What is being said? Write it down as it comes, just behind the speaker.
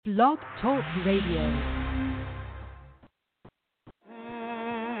Blog Talk Radio.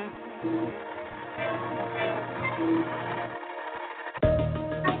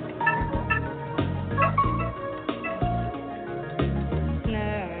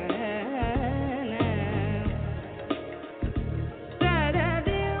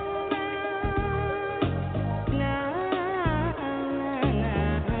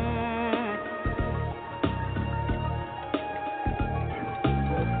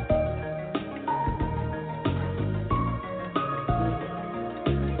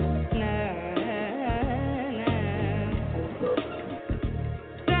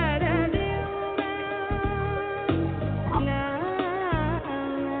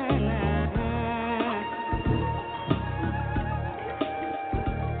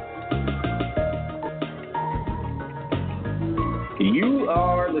 You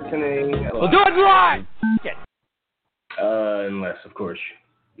are listening live. We'll do it live! Unless, of course,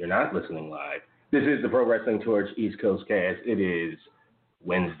 you're not listening live. This is the Pro Wrestling Torch East Coast Cast. It is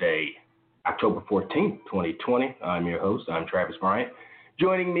Wednesday, October 14th, 2020. I'm your host. I'm Travis Bryant.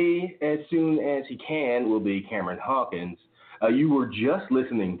 Joining me as soon as he can will be Cameron Hawkins. You were just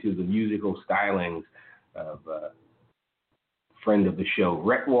listening to the musical stylings of friend of the show,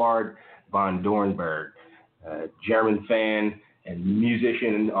 Retward von Dornberg, German fan and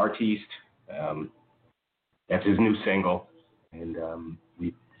musician and artiste. That's his new single, and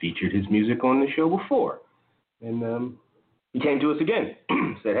we featured his music on the show before. And he came to us again,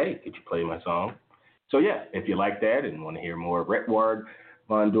 said, hey, could you play my song? So yeah, if you like that and want to hear more of Retward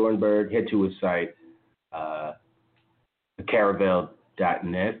von Dornberg, head to his site,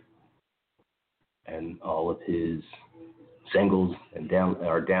 thecaravel.net, and all of his singles and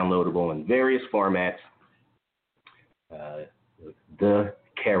are downloadable in various formats.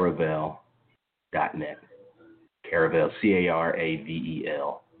 Thecaravel.net. Caravel,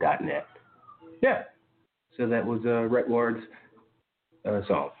 Caravel.net. Yeah. So that was Retward's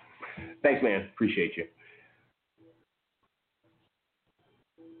song. Thanks, man. Appreciate you.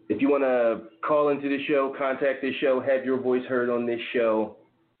 If you want to call into the show, contact this show, have your voice heard on this show,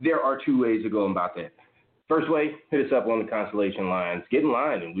 there are two ways to go about that. First way, hit us up on the Constellation lines. Get in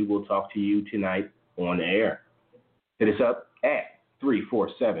line, and we will talk to you tonight on air. Hit us up at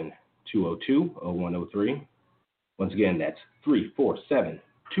 347-202-0103. Once again, that's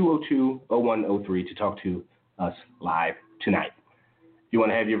 347-202-0103 to talk to us live tonight. If you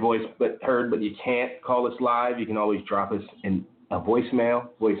want to have your voice heard but you can't call us live, you can always drop us in a voicemail.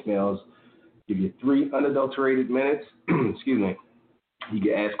 Voicemails give you 3 unadulterated minutes. Excuse me. You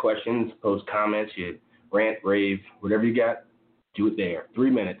can ask questions, post comments, you rant, rave, whatever you got, do it there.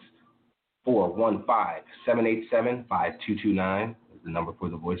 3 minutes. 415-787-5229 is the number for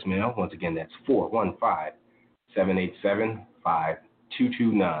the voicemail. Once again, that's 415-787-5229. You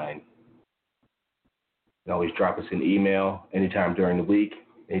can always drop us an email anytime during the week,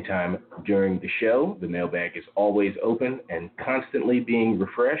 anytime during the show. The mailbag is always open and constantly being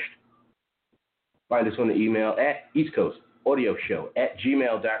refreshed. Find us on the email at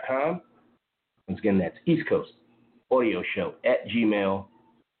eastcoastaudioshow@gmail.com. Once again, that's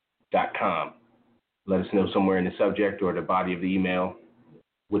eastcoastaudioshow@gmail.com. Let us know somewhere in the subject or the body of the email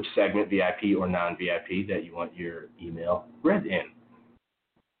which segment, VIP or non-VIP, that you want your email read in.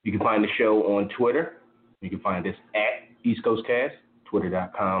 You can find the show on Twitter. You can find us at East Coast Cast,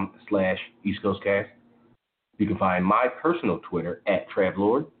 twitter.com/East Coast Cast. You can find my personal Twitter at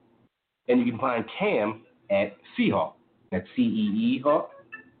Travlord. And you can find Cam at Seahawk. That's C-E-E Hawk.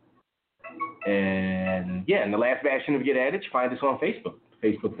 And yeah, in the last version of Get At It, you find us on Facebook. The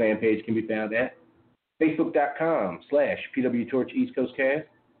Facebook fan page can be found at facebook.com/PW Torch East Coast Cast.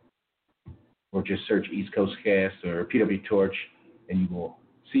 Or just search East Coast Cast or PW Torch, and you will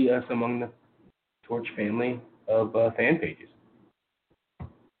see us among the Torch family of fan pages.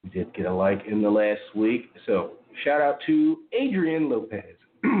 We did get a like in the last week, so shout out to Adrian Lopez.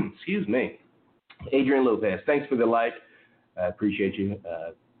 Excuse me. Adrian Lopez, thanks for the like. I appreciate you.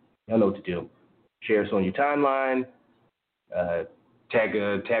 Y'all know what to do. Share us on your timeline. Tag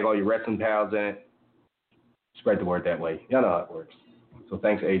all your wrestling pals in it. Spread the word that way. Y'all know how it works. So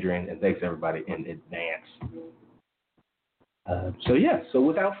thanks, Adrian, and thanks, everybody, in advance. So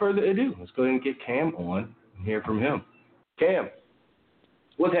without further ado, let's go ahead and get Cam on and hear from him. Cam,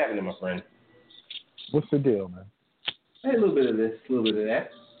 what's happening, my friend? What's the deal, man? Hey, a little bit of this, a little bit of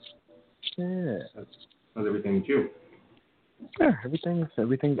that. Yeah. How's everything with you? Yeah,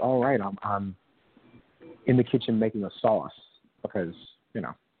 everything's all right. I'm in the kitchen making a sauce because,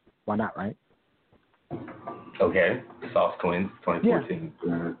 why not, right? Okay, Sauce Twins, 2014.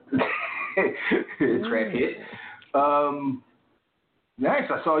 Yeah. Trap hit. Nice.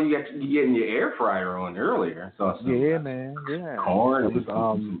 I saw you getting your air fryer on earlier. I saw some man. Yeah. corn It was,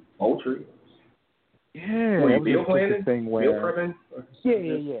 some poultry. Yeah, Were you that was meal just planning? a thing where Meal prepping?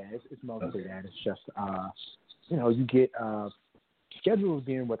 yeah. It's mostly that. It's just you get schedules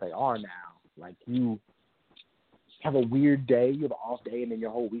being what they are now. Like you have a weird day, you have an off day, and then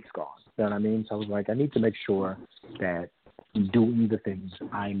your whole week's gone. You know what I mean? So I was like, I need to make sure that I'm doing the things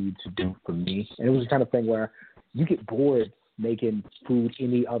I need to do for me. And it was the kind of thing where you get bored making food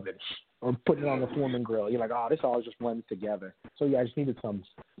in the oven or putting it on the Foreman grill. You're like, oh, this all just runs together. So yeah, I just needed some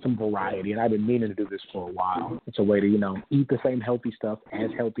variety, and I've been meaning to do this for a while. It's a way to eat the same healthy stuff,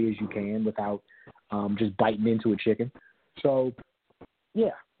 as healthy as you can, without just biting into a chicken. So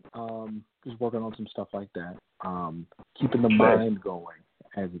yeah, just working on some stuff like that, keeping the mind going,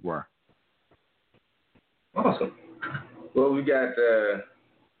 as it were. Awesome. Well, we've got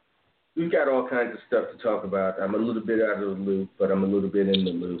all kinds of stuff to talk about. I'm a little bit out of the loop, but I'm a little bit in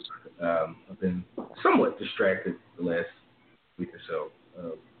the loop. I've been somewhat distracted the last week or so.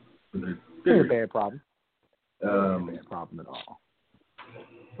 It's a bad problem. Not a bad problem at all.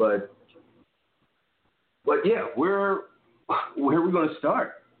 But yeah, where are we going to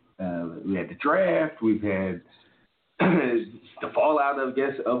start? We had the draft. We've had the fallout, I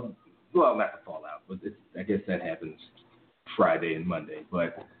guess, well, not the fallout, but I guess that happens Friday and Monday.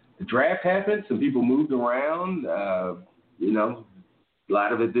 But the draft happened. Some people moved around. A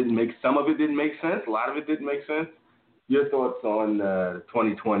lot of it didn't make. Some of it didn't make sense. A lot of it didn't make sense. Your thoughts on the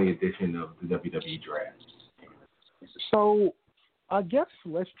 2020 edition of the WWE Draft? So, I guess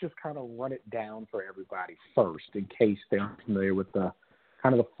let's just kind of run it down for everybody first, in case they aren't familiar with the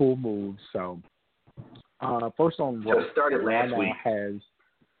kind of the full moves. So, first on Raw, just started last week.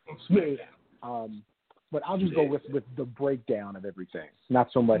 But I'll just go with the breakdown of everything,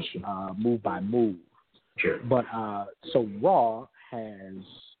 not so much move by move. Sure. But so Raw has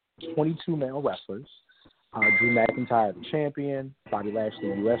 22 male wrestlers. Drew McIntyre, the champion. Bobby Lashley,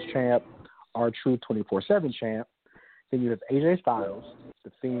 U.S. champ. R-Truth, 24/7 champ. Then you have AJ Styles,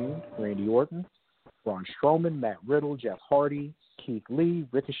 The Fiend, Randy Orton, Braun Strowman, Matt Riddle, Jeff Hardy, Keith Lee,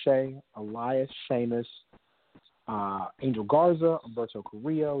 Ricochet, Elias, Sheamus, Angel Garza, Humberto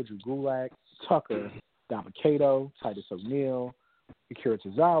Carrillo, Drew Gulak, Tucker, Dabba-Kato, Titus O'Neil, Akira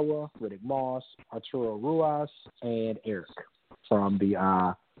Tozawa, Riddick Moss, Arturo Ruas, and Eric from the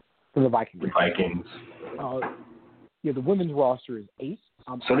Vikings. The women's roster is 8.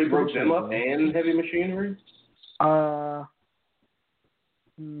 So they broke them up and Heavy Machinery? Wow.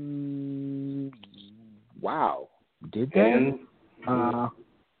 Did they?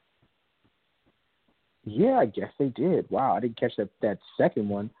 Yeah, I guess they did. Wow, I didn't catch that second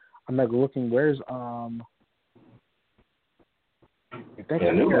one. I'm like looking. Where's If that's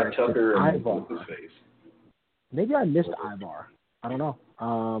Tucker and Ivar. Maybe I missed Ivar. I don't know.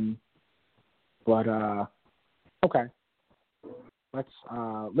 Okay. Let's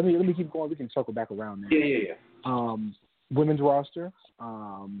let me keep going. We can circle back around there. Yeah. Women's roster.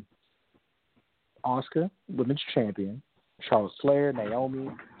 Asuka, women's champion. Charlotte Flair, Naomi,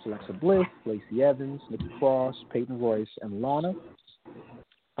 Alexa Bliss, Lacey Evans, Nikki Cross, Peyton Royce, and Lana.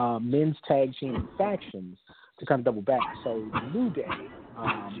 Men's tag team and factions, to kind of double back. So the New Day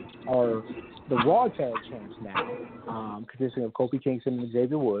are the Raw tag champs now, consisting of Kofi Kingston and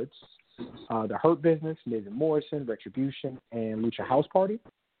Xavier Woods. The Hurt Business, Miz and Morrison, Retribution, and Lucha House Party.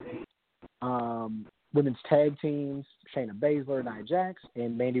 Women's tag teams, Shayna Baszler, Nia Jax,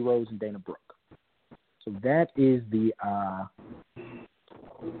 and Mandy Rose and Dana Brooke. So that is the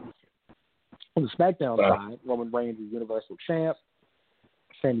on the SmackDown side, Roman Reigns is Universal Champ,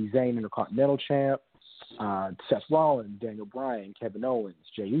 Sami Zayn Intercontinental Champ, Seth Rollins, Daniel Bryan, Kevin Owens,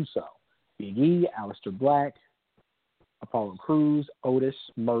 Jey Uso, Big E, Aleister Black, Apollo Crews, Otis,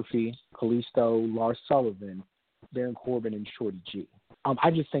 Murphy, Kalisto, Lars Sullivan, Baron Corbin, and Shorty G. I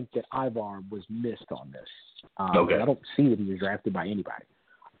just think that Ivar was missed on this. Okay. I don't see that he was drafted by anybody.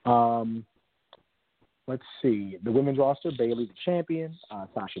 Let's see. The women's roster, Bayley the champion,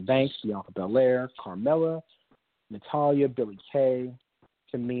 Sasha Banks, Bianca Belair, Carmella, Natalya, Billie Kay,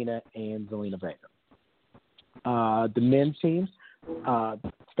 Tamina, and Zelina Vega. The men's team,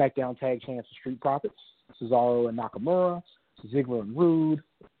 SmackDown Tag Champs and Street Profits, Cesaro and Nakamura, Ziggler and Rude,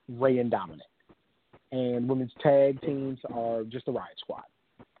 Rey and Dominic. And women's tag teams are just the Riot Squad.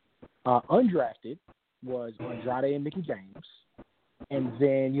 Undrafted was Andrade and Mickie James. And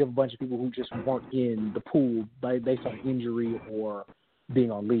then you have a bunch of people who just weren't in the pool based on injury or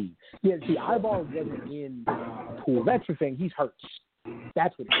being on leave. Yeah, see, Ivar wasn't in a pool. That's the thing. He's hurt.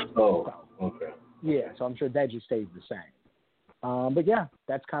 That's what it is. Oh, okay. Yeah, so I'm sure that just stays the same. But yeah,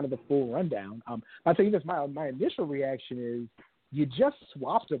 that's kind of the full rundown. I'll tell you this: my initial reaction is you just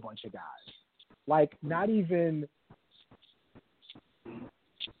swapped a bunch of guys. Like, not even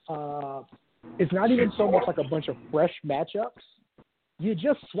it's not even so much like a bunch of fresh matchups. You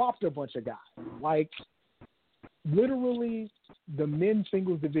just swapped a bunch of guys. Like, literally, the men's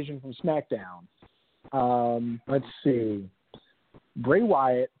singles division from SmackDown. Let's see. Bray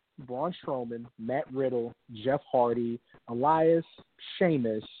Wyatt, Braun Strowman, Matt Riddle, Jeff Hardy, Elias,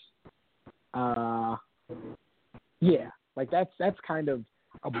 Sheamus. Yeah, like that's kind of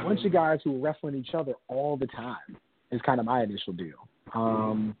a bunch of guys who are wrestling each other all the time is kind of my initial deal.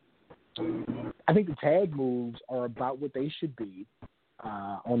 I think the tag moves are about what they should be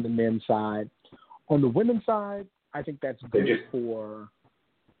on the men's side. On the women's side, I think that's good for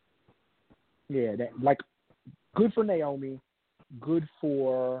good for Naomi, good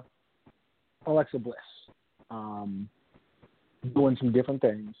for Alexa Bliss, doing some different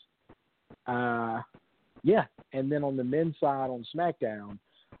things. And then on the men's side on SmackDown,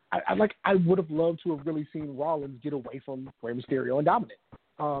 I would have loved to have really seen Rollins get away from Rey Mysterio and Dominic.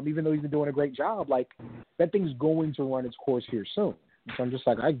 Even though he's been doing a great job, like, that thing's going to run its course here soon. So I'm just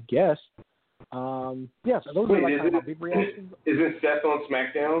like, I guess. So those are like kind of my big reactions. Isn't Seth on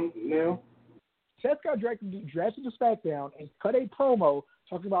SmackDown now? Seth got drafted to SmackDown and cut a promo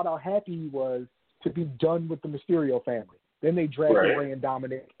talking about how happy he was to be done with the Mysterio family. Then they drafted Rey and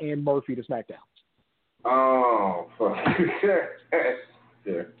Dominic and Murphy to SmackDown. Oh, fuck. Yeah.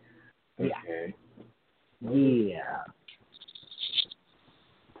 Okay. Yeah.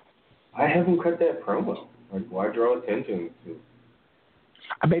 I haven't cut that promo. Like, why draw attention to?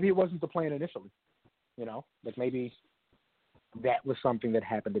 Maybe it wasn't the plan initially. You know, like maybe that was something that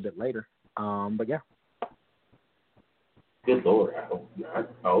happened a bit later. But yeah. Good Lord, I hope not.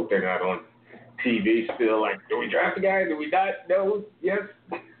 I hope they're not on TV still. Like, do we draft a guy? Do we not? No. Yes.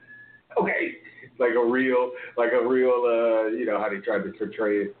 Okay. Like a real, you know, how they tried to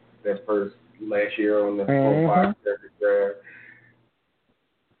portray it that first last year on the Fox draft.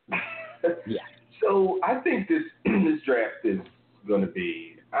 Yeah. So I think this draft is going to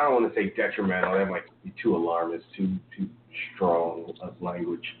be, I don't want to say detrimental. That might be too alarmist, too strong of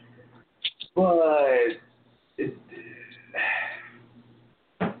language. But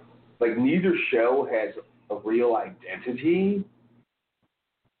like, neither show has a real identity.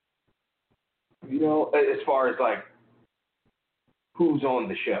 You know, as far as like who's on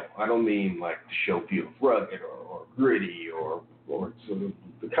the show. I don't mean like the show feels rugged or gritty or sort of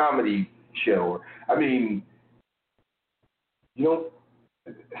the comedy show. I mean, you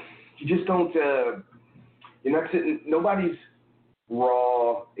just don't. You're not sitting. Nobody's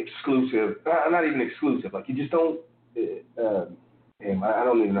Raw exclusive. Not even exclusive. Like, you just don't. I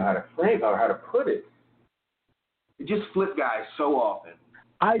don't even know how to frame or how to put it. You just flip guys so often.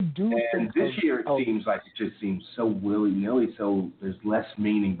 I do and think this year it seems like it just seems so willy-nilly, so there's less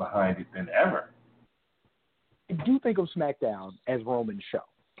meaning behind it than ever. I do think of SmackDown as Roman's show.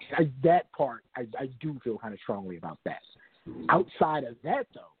 That part, I do feel kind of strongly about that. Outside of that,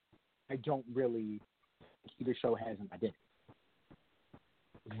 though, I don't really think either show has an identity.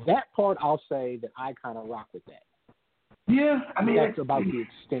 That part, I'll say that I kind of rock with that. Yeah, I mean, that's about the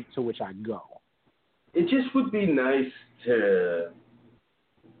extent to which I go. It just would be nice to,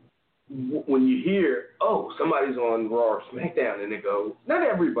 when you hear, oh, somebody's on Raw or SmackDown, and they go, not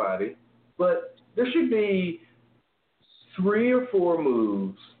everybody, but there should be 3 or 4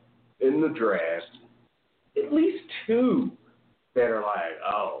 moves in the draft, at least 2 that are like,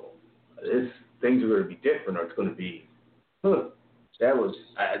 oh, things are going to be different, or it's going to be, he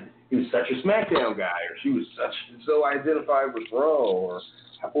was such a SmackDown guy, or she was so identified with Raw,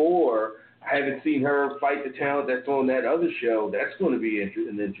 or I haven't seen her fight the talent that's on that other show. That's going to be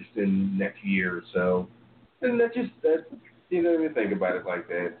interesting next year or so. And that you don't even think about it like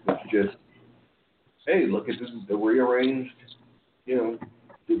that. It's just, hey, look at the rearranged, the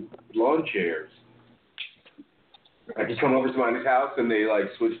lawn chairs. I just come over to somebody's house and they like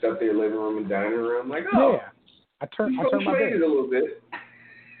switched up their living room and dining room. Like, oh, yeah, I turned my bed it a little bit.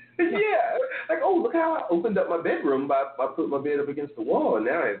 Yeah, like, oh, look how I opened up my bedroom by putting my bed up against the wall, and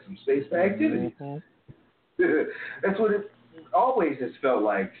now I have some space for activity. Mm-hmm. That's what it always has felt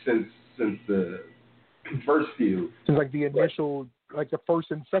like since the first few. Since like the initial, like the first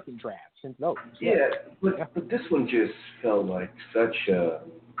and second draft. Since those. Yeah, but this one just felt like such a,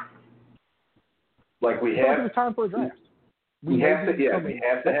 like we have. It was time for a draft. We have to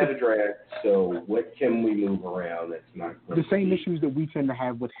have a draft. So what can we move around that's not the same issues that we tend to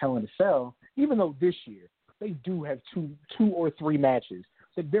have with Hell in a Cell? Even though this year they do have two or three matches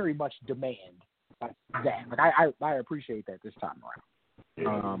that very much demand like that. Like I appreciate that this time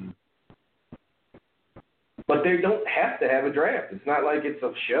around. But they don't have to have a draft. It's not like it's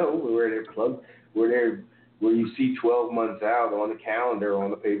a show where where you see 12 months out on the calendar, on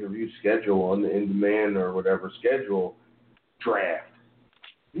the pay-per-view schedule, on the in-demand or whatever schedule, draft.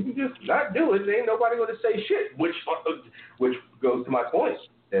 You can just not do it. Ain't nobody going to say shit, which goes to my point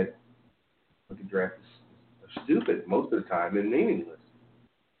that the draft is stupid most of the time and meaningless.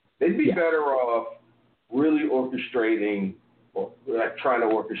 They'd be better off really orchestrating, or like trying to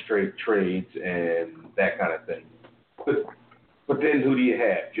orchestrate trades and that kind of thing. But then who do you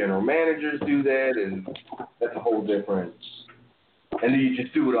have? General managers do that, and that's a whole different. And then you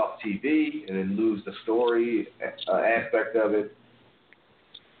just do it off TV and then lose the story aspect of it.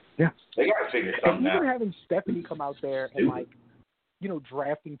 Yeah. They got to figure something out. And even having Stephanie come out there and, like,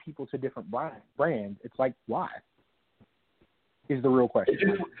 drafting people to different brands, it's like, why? Is the real question.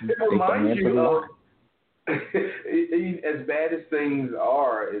 It reminds you of, as bad as things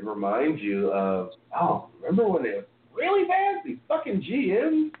are, it reminds you of, remember when they were really bad? These fucking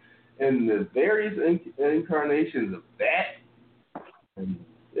GMs and the various incarnations of that. And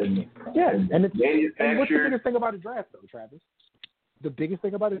what's the biggest thing about a draft, though, Travis? The biggest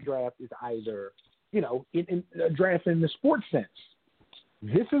thing about a draft is either, in a draft in the sports sense,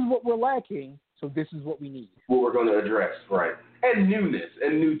 this is what we're lacking, so this is what we need. What we're going to address, right. And newness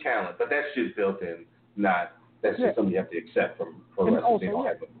and new talent, but that's just built in, that's just something you have to accept from wrestling.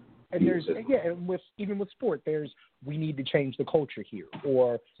 And there's even with sport, we need to change the culture here,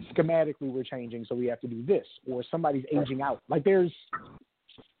 or schematically we're changing, so we have to do this, or somebody's aging out. Like there's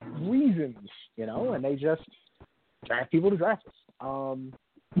reasons, and they just draft people to draft us.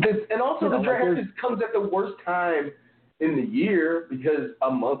 And also the draft comes at the worst time in the year because a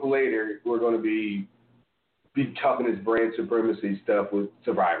month later we're going to be talking this brand supremacy stuff with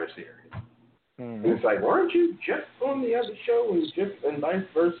Survivor Series. And it's like, weren't you just on the other show and vice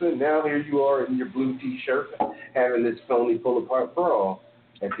versa? And now here you are in your blue T-shirt having this phony pull-apart brawl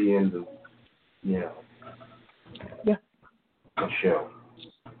at the end of, the show.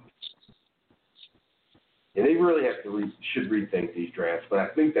 Yeah, they really should rethink these drafts, but I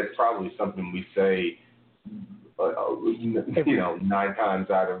think that's probably something we say, 9 times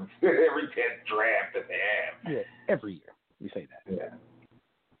out of every 10th draft that they have. Yeah, every year we say that. Yeah.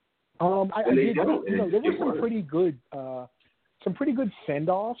 There were some pretty good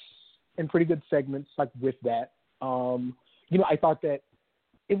send-offs and pretty good segments like with that. I thought that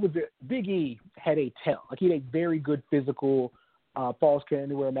it was Big E had a tell. Like he had a very good physical Falls Count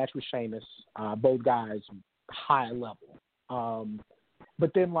Anywhere match with Sheamus. Both guys high level.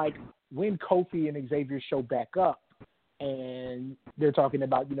 But then like when Kofi and Xavier show back up and they're talking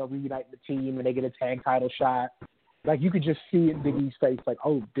about, reuniting the team and they get a tag title shot, like you could just see in Big E's face like,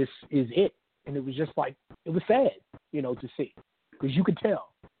 oh, this is it. And it was just like, it was sad, to see. Because you could tell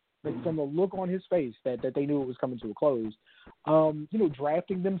like, from the look on his face that they knew it was coming to a close.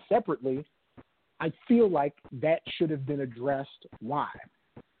 Drafting them separately, I feel like that should have been addressed live.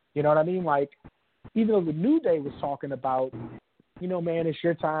 You know what I mean? Like, even though the New Day was talking about, man, it's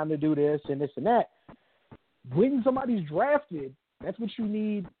your time to do this and this and that, when somebody's drafted, that's what you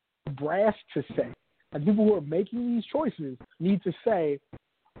need brass to say. And people who are making these choices need to say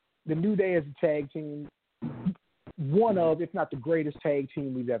the New Day as a tag team, one of, if not the greatest tag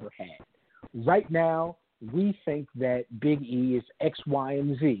team we've ever had. Right now, we think that Big E is X, Y,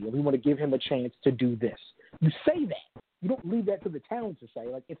 and Z, and we want to give him a chance to do this. You say that. You don't leave that to the talent to say.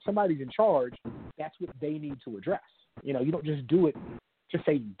 Like, if somebody's in charge, that's what they need to address. You don't just do it to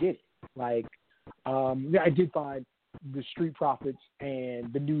say you did it. Like, I did find the Street Profits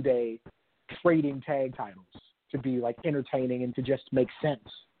and the New Day trading tag titles to be, like, entertaining and to just make sense.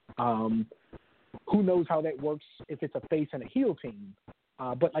 Who knows how that works if it's a face and a heel team.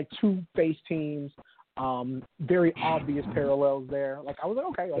 But, like, two face teams, very obvious parallels there. Like, I was like,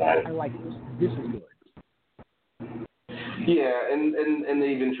 okay, I like this. This is good. Yeah, and they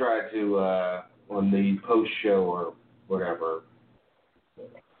even tried to, on the post-show or whatever,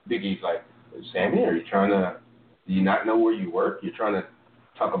 Big E's like, Sammy, do you not know where you work? You're trying to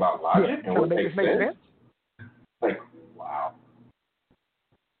talk about logic and what makes sense? Like, wow.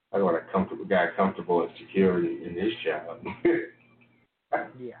 I want a guy comfortable and secure in his job.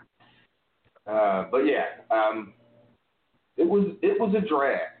 Yeah. But yeah, it was a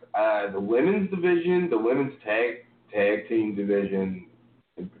draft. The women's division, the women's tag team division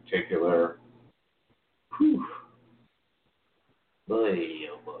in particular. Whew. Boy,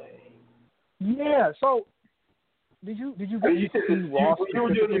 oh boy. Yeah. So did you get to see Raw? You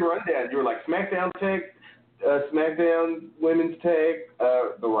were doing your rundown. You were like SmackDown women's tag,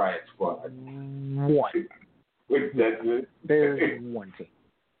 the Riot Squad. One. Wait, that's it. There's one team.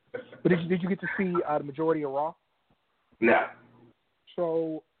 But did you get to see the majority of Raw? No.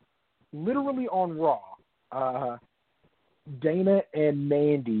 So, literally on Raw, Dana and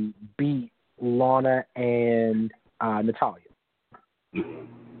Mandy beat Lana and Natalya.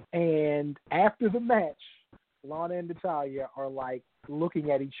 And after the match, Lana and Natalya are like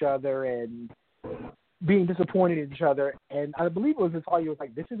looking at each other and being disappointed in each other. And I believe it was Natalya was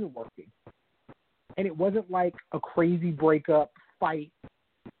like, "This isn't working." And it wasn't like a crazy breakup, fight,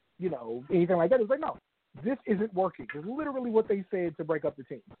 anything like that. It was like, no, this isn't working. It's literally what they said to break up the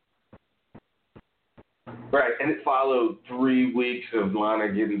team. Right, and it followed 3 weeks of Lana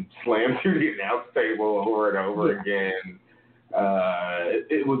getting slammed through the announce table over and over again.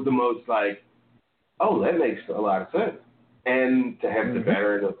 It was the most like, oh, that makes a lot of sense. And to have the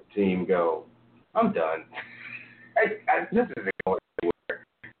veteran of the team go, I'm done. This isn't going anywhere.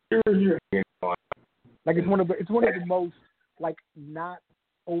 You're hanging on. Like it's one of the most like not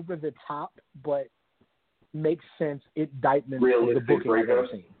over the top, but makes sense indictments of the booking I've ever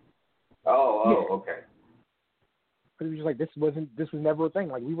seen. Okay. But it was just like this was never a thing.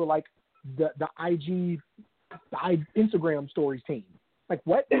 Like we were like the Instagram stories team. Like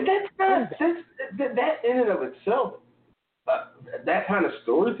what? That in and of itself, that kind of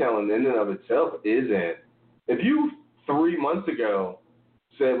storytelling in and of itself isn't. If you 3 months ago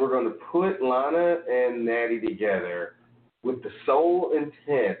said we're going to put Lana and Natty together with the sole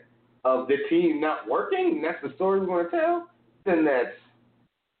intent of the team not working, and that's the story we're going to tell, then that's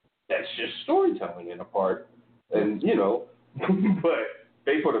just storytelling in a part. And, but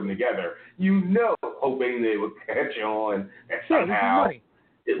they put them together, hoping they would catch on, and somehow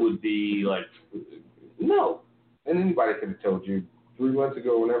it would be like, no. And anybody could have told you 3 months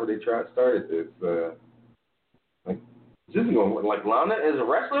ago, whenever they started this, this is going to work. Like Lana as a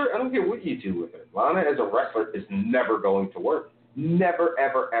wrestler, I don't care what you do with it. Lana as a wrestler is never going to work. Never,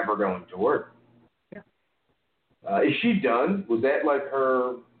 ever, ever going to work. Yeah. Is she done? Was that like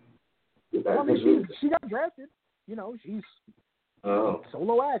her? She got drafted. She's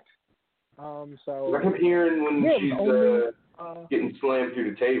solo act. So I kept hearing when she's getting slammed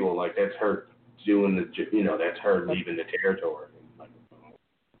through the table, like that's her doing that's her leaving the territory.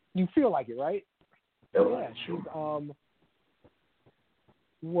 You feel like it, right? Yeah, sure.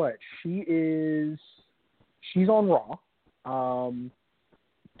 What she's on Raw.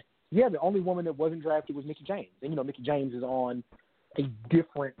 The only woman that wasn't drafted was Mickie James, and Mickie James is on a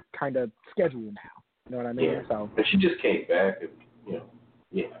different kind of schedule now. You know what I mean? Yeah. So, but she just came back, and,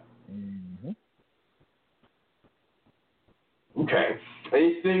 yeah. Mm-hmm. Okay.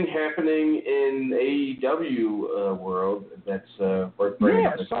 Anything happening in AEW world that's worth bringing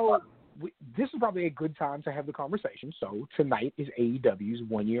up? So this is probably a good time to have the conversation. So tonight is AEW's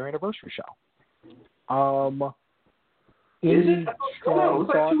 1-year anniversary show. Is it? No, it was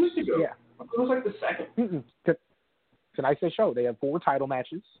like 2 weeks ago. Yeah. It was like the second. Tonight's their show. They have 4 title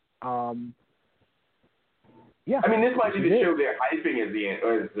matches. Yeah. I mean, this might be the show they're hyping as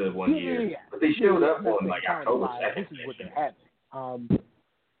the 1 year. Yeah. But they showed up on like October 2nd. This is what they're having.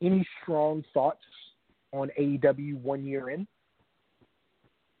 Any strong thoughts on AEW 1 year in?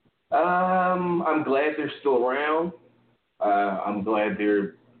 I'm glad they're still around. I'm glad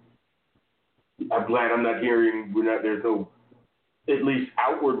I'm not hearing there's no at least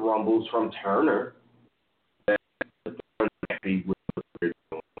outward rumbles from Turner. I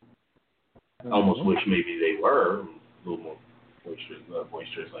almost wish maybe they were a little more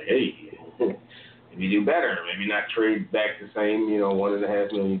boisterous. Like, hey, maybe do better. Maybe not trade back the same,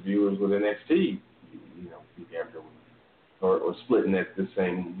 1.5 million viewers with NXT, week after week, or splitting at the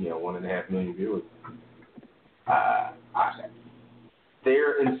same, 1.5 million viewers.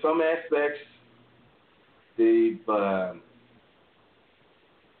 They're in some aspects they've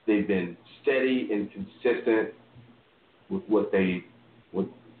been steady and consistent with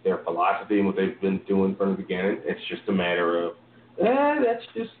their philosophy and what they've been doing from the beginning. It's just a matter of that's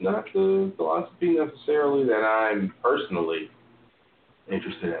just not the philosophy necessarily that I'm personally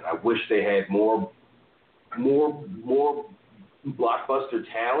interested in. I wish they had more blockbuster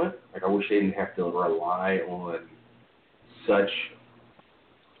talent. Like I wish they didn't have to rely on such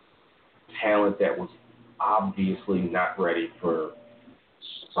talent that was obviously not ready for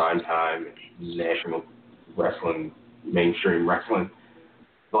prime time, national wrestling, mainstream wrestling.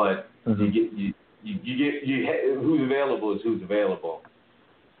 But you get who's available is who's available.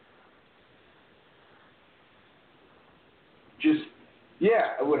 Just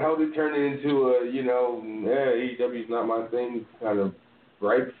I would hope it turned into a AEW's not my thing kind of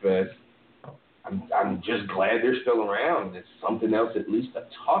gripe fest. I'm just glad they're still around. It's something else at least to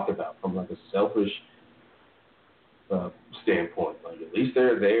talk about from like a selfish standpoint. Like, at least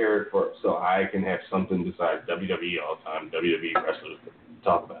they're there so I can have something besides WWE all the time, WWE wrestlers to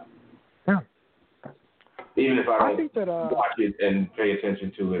talk about. Yeah. Even if I don't think that, watch it and pay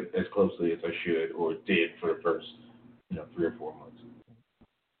attention to it as closely as I should or did for the first 3 or 4 months.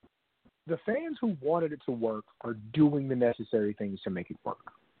 The fans who wanted it to work are doing the necessary things to make it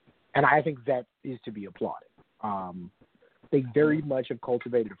work. And I think that is to be applauded. They very much have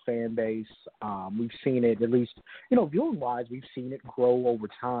cultivated a fan base. We've seen it, at least, viewing-wise, we've seen it grow over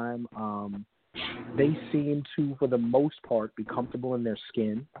time. They seem to, for the most part, be comfortable in their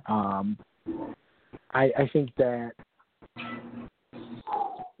skin. I think that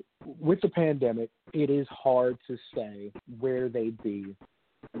with the pandemic, it is hard to say where they'd be,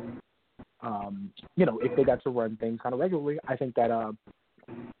 if they got to run things kind of regularly. I think that,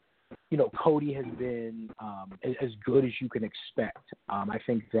 Cody has been as good as you can expect. I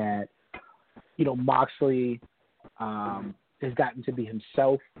think that, Moxley has gotten to be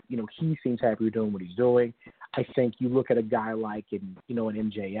himself. He seems happy with doing what he's doing. I think you look at a guy like, an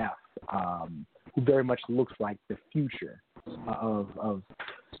MJF, who very much looks like the future of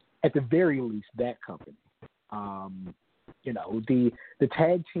at the very least, that company. The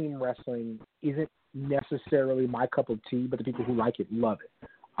tag team wrestling isn't necessarily my cup of tea, but the people who like it love it.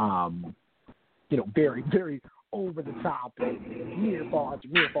 Very, very over the top, near fall.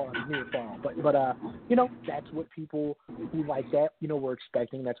 But that's what people who like that, were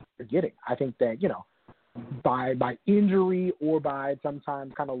expecting. That's what they're getting. I think that, by injury or by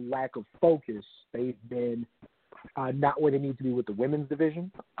sometimes kind of lack of focus, they've been not where they need to be with the women's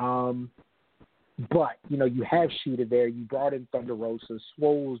division. But, you have Sheeta there. You brought in Thunder Rosa.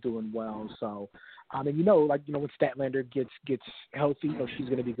 Swole's doing well. So, when Statlander gets healthy, she's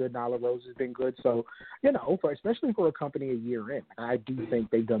going to be good. Nyla Rose has been good. So, especially for a company a year in, I do think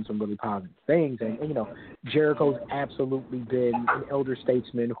they've done some really positive things. And Jericho's absolutely been an elder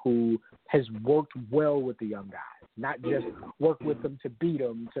statesman who has worked well with the young guys, not just worked with them to beat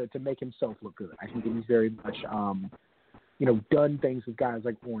them, to make himself look good. I think that he's very much done things with guys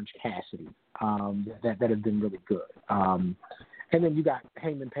like Orange Cassidy that have been really good. And then you got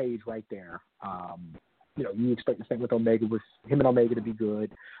Hangman Page right there. You expect the same with Omega, with him and Omega to be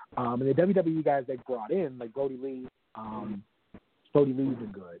good. And the WWE guys they brought in, like Brody Lee, Brody Lee's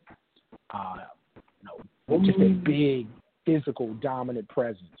been good. Just a big, physical, dominant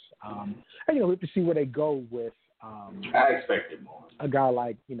presence. And we have to see where they go with. I expected more. A guy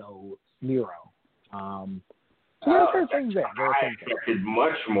like Miro. I expected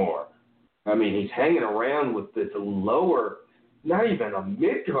much more. I mean, he's hanging around with this lower, not even a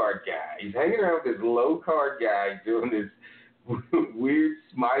mid-card guy. He's hanging around with this low-card guy doing this weird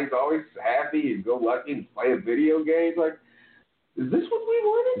smile. He's always happy and go-lucky and playing video games. Like, is this what we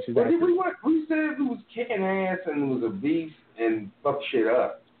wanted? What did we want? Who said who was kicking ass and was a beast and fucked shit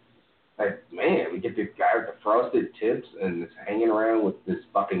up? Like, man, we get this guy with the frosted tips and is hanging around with this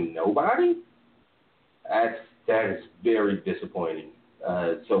fucking nobody? That is very disappointing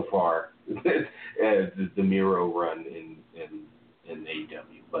so far. the Miro run in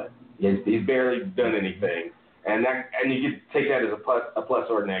AEW, but he's barely done anything, and you can take that as a plus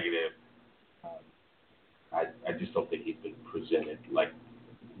or a negative. I just don't think he's been presented like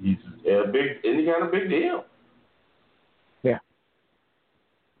he's any kind of big deal. Yeah.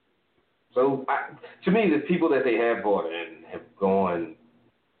 So to me, the people that they have brought in have gone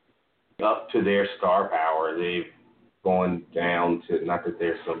up to their star power. They've gone down to, not that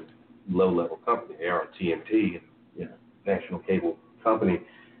they're some low-level company. They're on TNT, and national cable company.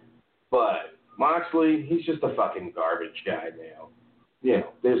 But Moxley, he's just a fucking garbage guy now.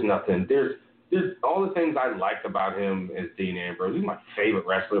 There's nothing. There's all the things I liked about him as Dean Ambrose. He's my favorite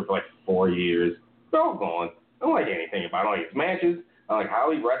wrestler for like 4 years. They're all gone. I don't like anything about him. I don't like his matches. I don't like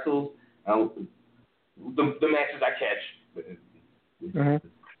how he wrestles. The matches I catch. To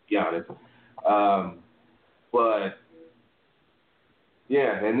be honest. But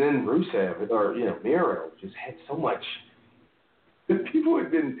and then Rusev or Miro just had so much. People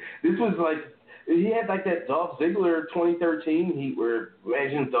had been. This was like he had like that Dolph Ziggler 2013 where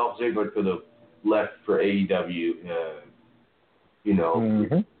imagine Dolph Ziggler could have left for AEW.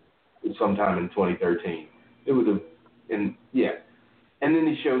 Sometime in 2013, it would have. And then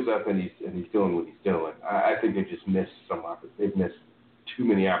he shows up and he's doing what he's doing. I think they just missed they've missed too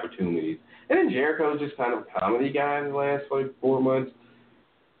many opportunities. And then Jericho's just kind of a comedy guy in the last 4 months.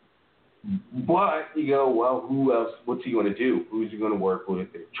 But you go, well, who else? What's he going to do? Who's he going to work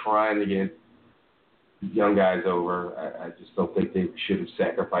with? They're trying to get young guys over. I just don't think they should have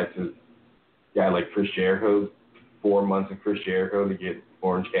sacrificed a guy like Chris Jericho, 4 months of Chris Jericho to get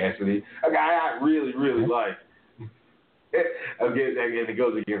Orange Cassidy, a guy I really, really like. Again, it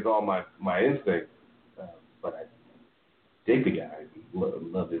goes against all my instincts. But I dig the guy.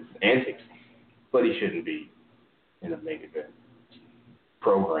 Love his antics. But he shouldn't be in a main event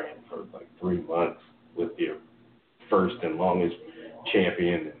program for like 3 months with your first and longest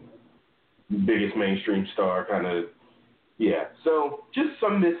champion and biggest mainstream star kind of. Yeah. So just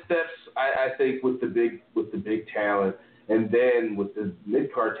some missteps, I think, with the big talent. And then with the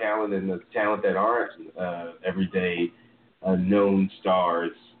mid-card talent and the talent that aren't everyday known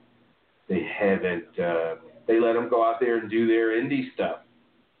stars, they haven't. They let them go out there and do their indie stuff.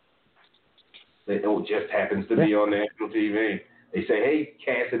 It just happens to be on national TV. They say, "Hey,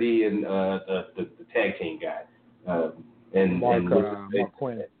 Cassidy and the tag team guy, Mark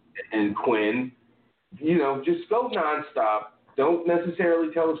Quinn and Quinn, just go nonstop. Don't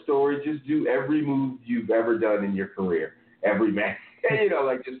necessarily tell a story. Just do every move you've ever done in your career, every match.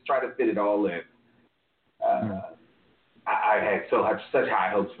 Just try to fit it all in." I had such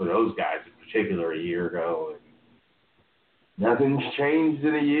high hopes for those guys, in particular, a year ago. And nothing's changed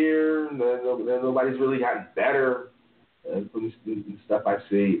in a year. Nobody's really gotten better from the stuff I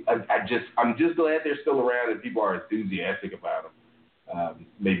see. I'm just glad they're still around and people are enthusiastic about them.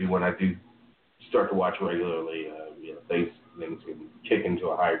 Maybe when I do start to watch regularly, things can kick into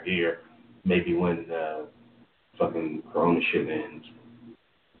a higher gear. Maybe when fucking Corona shit ends,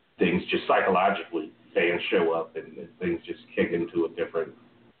 things just psychologically, fans show up and things just kick into a different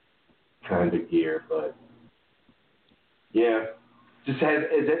kind of gear. But yeah, just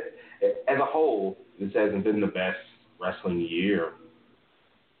as a whole, this hasn't been the best wrestling year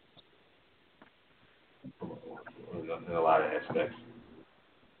in a lot of aspects.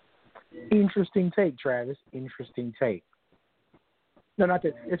 Interesting take, Travis. Interesting take. No, not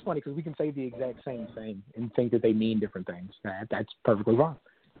that. It's funny because we can say the exact same thing and think that they mean different things. That's perfectly fine.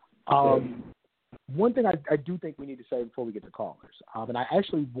 One thing I do think we need to say before we get to callers, and I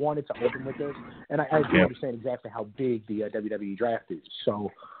actually wanted to open with this, and I do understand exactly how big the WWE draft is.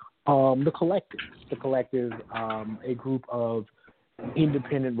 So the Collective, a group of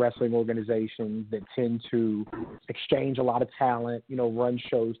independent wrestling organizations that tend to exchange a lot of talent, run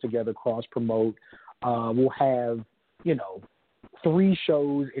shows together, cross-promote. We'll have, 3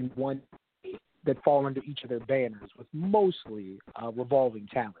 shows in one day that fall under each of their banners with mostly revolving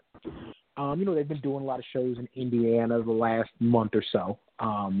talent. They've been doing a lot of shows in Indiana the last month or so.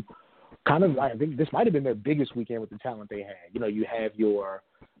 I think this might have been their biggest weekend with the talent they had. You have your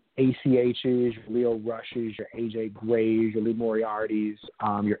ACHs, your Leo Rushes, your AJ Grays, your Lee Moriartys,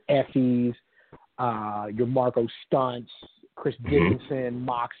 your Effies, your Marco Stunts, Chris Dickinson,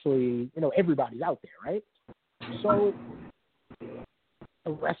 Moxley. Everybody's out there, right? So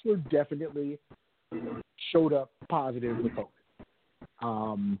a wrestler definitely showed up positive with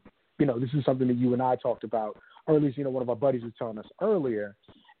COVID. This is something that you and I talked about, or at least, one of our buddies was telling us earlier,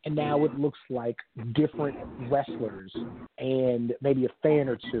 and now it looks like different wrestlers and maybe a fan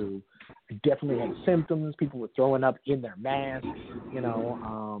or two definitely had symptoms. People were throwing up in their masks,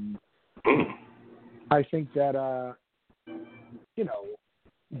 I think that,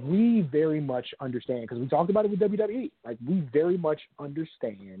 we very much understand, because we talked about it with WWE, like we very much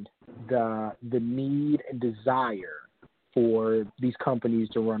understand the need and desire for these companies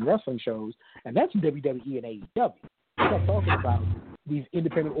to run wrestling shows, and that's WWE and AEW. We're not talking about these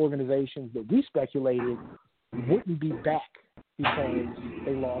independent organizations that we speculated wouldn't be back because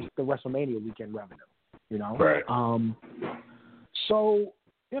they lost the WrestleMania weekend revenue, Right. So,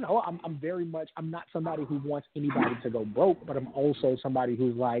 I'm not somebody who wants anybody to go broke, but I'm also somebody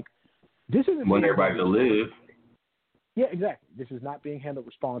who's like, this isn't... Want everybody to live. Yeah, exactly. This is not being handled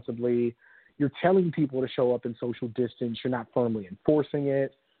responsibly. You're telling people to show up in social distance. You're not firmly enforcing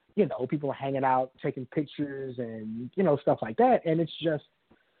it. People are hanging out, taking pictures and, stuff like that. And it's just,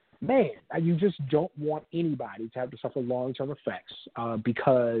 man, you just don't want anybody to have to suffer long-term effects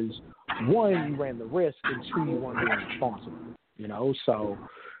because, one, you ran the risk, and 2, you weren't being responsible. So,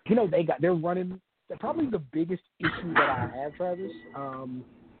 they're running probably the biggest issue that I have, Travis.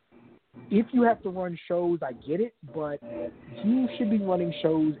 If you have to run shows, I get it, but you should be running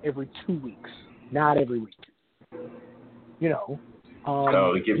shows every 2 weeks, not every week.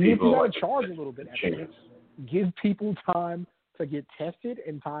 To give people you got to charge a little bit extra. Give people time to get tested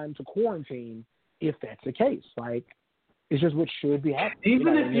and time to quarantine if that's the case. Like, it's just what should be happening.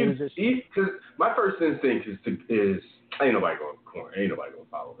 Even if because my first instinct is ain't nobody going to quarantine, ain't nobody going to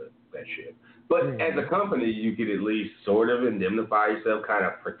follow that shit. But as a company, you could at least sort of indemnify yourself, kind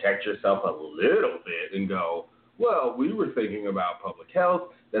of protect yourself a little bit and go, well, we were thinking about public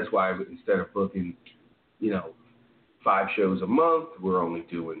health. That's why instead of booking, 5 shows a month, we're only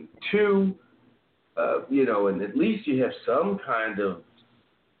doing 2. and at least you have some kind of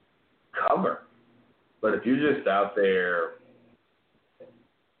cover. But if you're just out there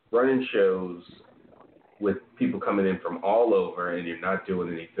running shows with people coming in from all over and you're not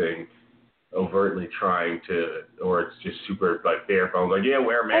doing anything overtly trying to, or it's just super like bare bones, like, yeah,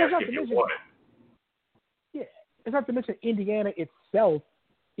 wear a mask if you want it. Yeah, it's not to mention Indiana itself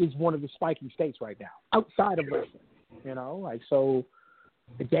is one of the spiking states right now, outside of wrestling. Like, so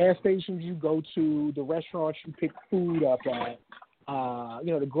the gas stations you go to, the restaurants you pick food up at,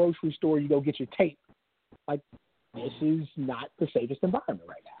 the grocery store you go get your tape. Like, this is not the safest environment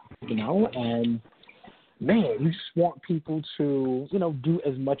right now, and man, you just want people to, do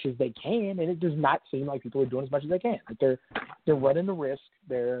as much as they can, and it does not seem like people are doing as much as they can. Like, they're running the risk.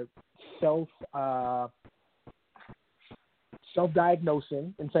 They're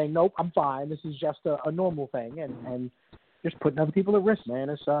self-diagnosing and saying, nope, I'm fine. This is just a normal thing, and just putting other people at risk, man.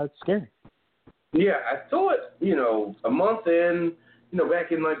 It's scary. Yeah, I thought, a month in,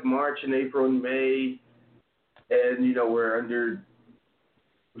 back in like March and April and May, and,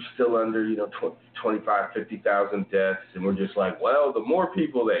 we're still under, 25, 50,000 deaths, and we're just like, well, the more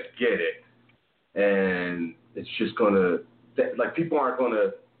people that get it, and it's just going to, like, people aren't going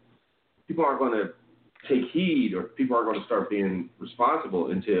to take heed, or people aren't going to start being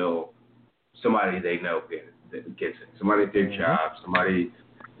responsible until somebody they know gets it. Somebody at their job, somebody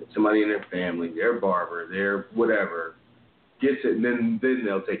in their family, their barber, their whatever, gets it, and then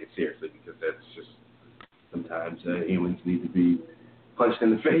they'll take it seriously, because that's just, sometimes humans need to be punched in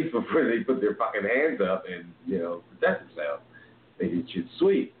the face before they put their fucking hands up and, protect themselves. They do shit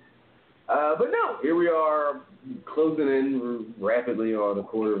sweet. But no, here we are closing in rapidly on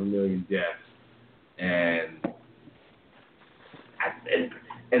 250,000 deaths. And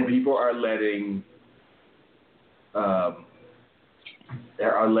people are letting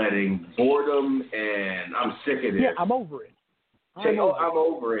boredom and I'm sick of this. Yeah, I'm over it. I'm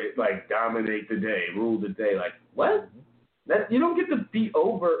over it. Like, dominate the day, rule the day. Like, what? That you don't get to be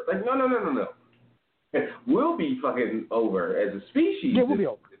over. Like, no. We'll be fucking over as a species. Yeah, we'll be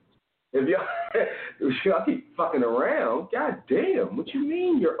over. If y'all keep fucking around, god damn, what you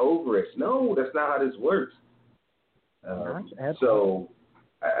mean you're over it? No, that's not how this works. So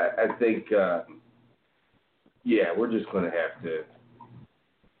I think, we're just going to have to,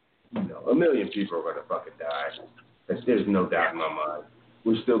 1 million people are going to fucking die. There's no doubt in my mind.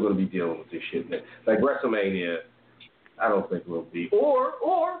 We're still going to be dealing with this shit. Like WrestleMania, I don't think we'll be. Or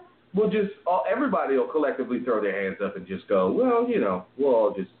we'll just, everybody will collectively throw their hands up and just go, well, we'll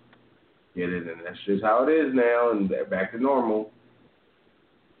all just get it, and that's just how it is now, and they're back to normal.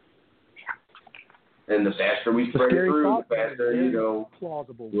 And the faster we spread it through, the faster,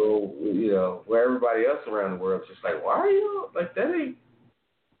 plausible. We'll, where everybody else around the world's just like, why are you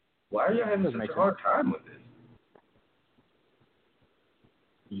having such a hard time with this?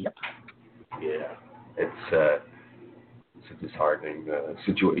 Yep. Yeah, it's a disheartening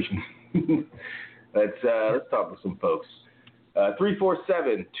situation. Let's talk with some folks.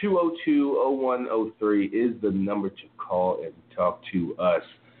 347-202-0103 is the number to call and talk to us.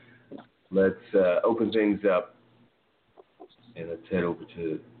 Let's open things up, and let's head over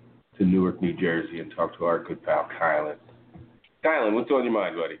to Newark, New Jersey, and talk to our good pal, Kylan. Kylan, what's on your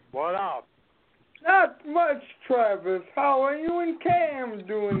mind, buddy? What up? Not much, Travis. How are you and Cam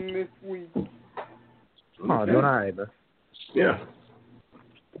doing this week? Doing all right, bro. Yeah.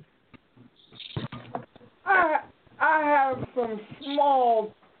 I have some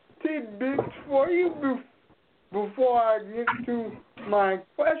small tidbits for you before I get to my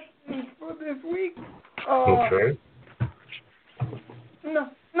questions for this week. Okay.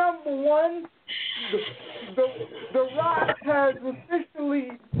 Number one, The Rock has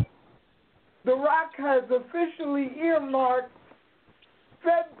officially earmarked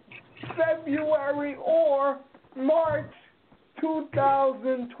February or March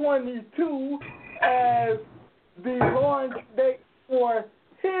 2022 as the launch date for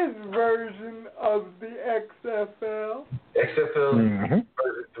his version of the XFL. XFL version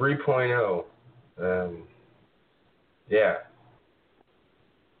 3.0. Yeah.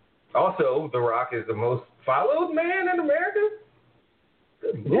 Also, The Rock is the most followed man in America.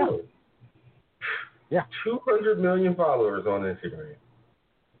 Good Lord. Yeah. 200 million followers on Instagram.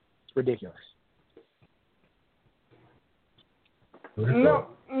 It's ridiculous.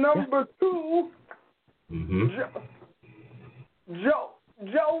 Number two,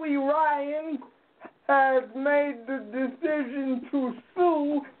 Joey Ryan has made the decision to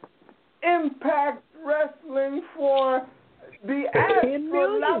sue Impact Wrestling for the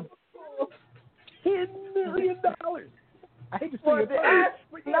astronomical $10 million. I hate to see for the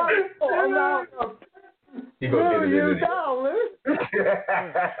astronomical amount of He gonna get it in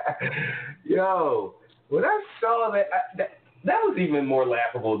 $1,000. Yo, when I saw that was even more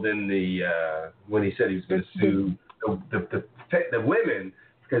laughable than the when he said he was going to sue the women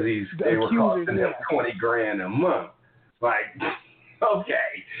because they were costing him $20,000 a month. Like,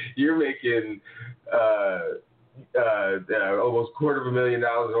 okay, you're making almost $250,000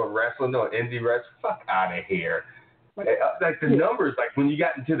 on wrestling, on indie wrestling. Fuck out of here. Like the numbers, like when you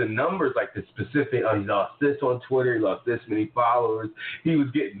got into the numbers, like the specific, he lost this on Twitter, he lost this many followers, he was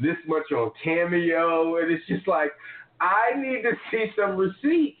getting this much on Cameo, and it's just like, I need to see some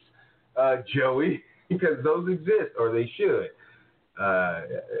receipts, Joey, because those exist, or they should.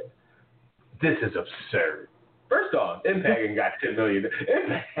 This is absurd. First off, Impact ain't got $10 million.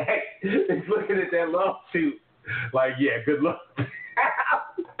 Impact is looking at that lawsuit like, yeah, good luck.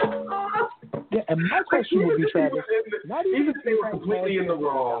 Yeah, and my question would be, Travis, even if they were completely in the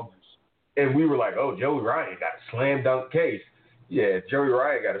wrong, and we were like, oh, Joey Ryan got a slam dunk case. Yeah, Joey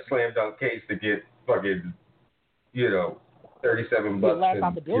Ryan got a slam dunk case to get fucking, $37 and,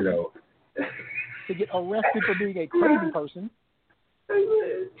 to get arrested for being a crazy person.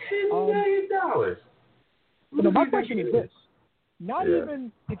 $10 million. But my question is this. Not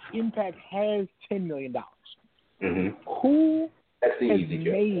even if Impact has $10 million. Mm-hmm. Who has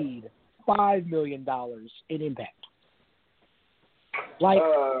made $5 million in Impact? Like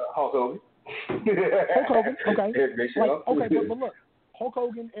Hulk Hogan. Hulk Hogan, okay. Eric Bischoff. But look, Hulk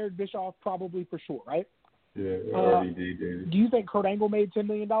Hogan, Eric Bischoff, probably for sure, right? Yeah, do you think Kurt Angle made $10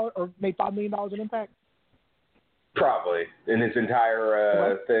 million or made $5 million in Impact? Probably in his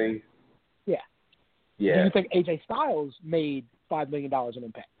entire thing. Yeah. Yeah. Do you think AJ Styles made $5 million in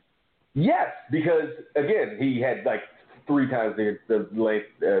Impact? Yes, because again, he had like 3 times the length,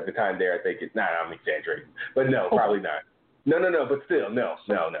 the time there. I think it's not. I'm exaggerating, but no, probably not. No, but still, no.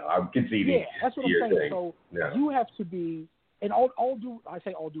 I'm conceding. Yeah, that's what I'm saying. So no. You have to be, and all due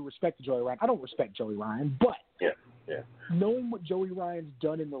respect to Joey Ryan. I don't respect Joey Ryan, but knowing what Joey Ryan's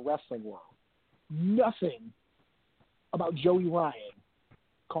done in the wrestling world, nothing about Joey Ryan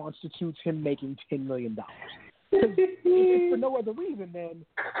constitutes him making $10 million. If for no other reason, then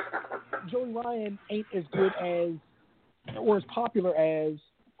Joey Ryan ain't as good as or as popular as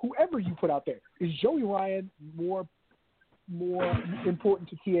whoever you put out there. Is Joey Ryan more important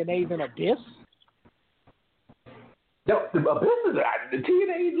to TNA than Abyss? No, Abyss is the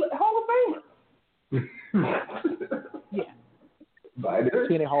TNA Hall of Famer. Yeah.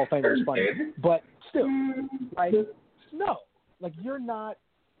 TNA Hall of Famer is funny. But still, like, no. Like, you're not,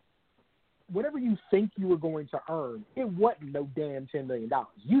 whatever you think you were going to earn, it wasn't no damn $10 million.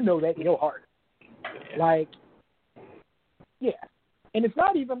 You know that in your heart. Like, yeah. And it's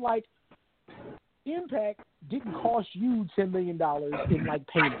not even like Impact didn't cost you $10 million in, like,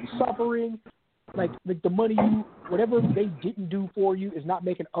 pain and suffering. Like the money whatever they didn't do for you is not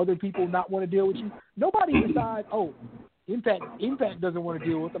making other people not want to deal with you. Nobody decides, oh, Impact doesn't want to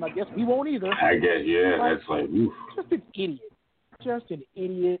deal with them. I guess we won't either. I guess, yeah. Like, that's like, oof. Just an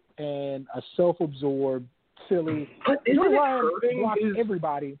idiot and a self-absorbed, silly. Joey Ryan blocked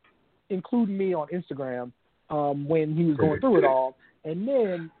everybody, including me on Instagram, when he was going through it all. And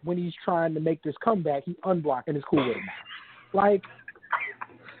then when he's trying to make this comeback, he unblocked and is cool with it now. Like,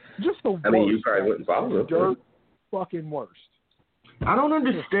 just the worst. I mean, you probably wouldn't follow him. Dirt fucking worst. I don't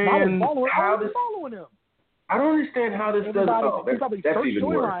understand how this. Following him. I don't understand how this does. Everybody searched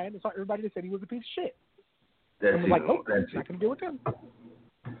Joey Ryan and saw everybody that said he was a piece of shit. That's and was like, oh, I'm not going to deal with him.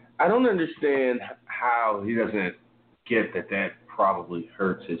 I don't understand how he doesn't get that probably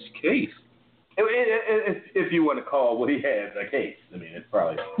hurts his case. If you want to call what he has a case. I mean, it's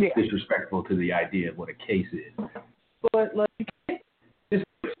probably disrespectful to the idea of what a case is. But, like,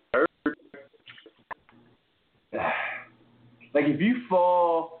 like if you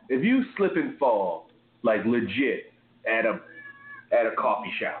slip and fall, like legit at a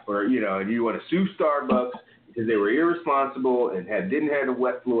coffee shop, or and you want to sue Starbucks because they were irresponsible and didn't have the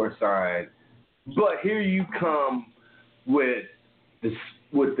wet floor sign, but here you come with the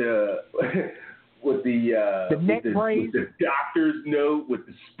doctor's note, with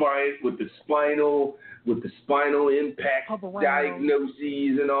the spinal impact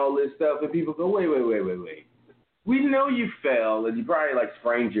diagnoses and all this stuff, and people go, wait. We know you fell and you probably like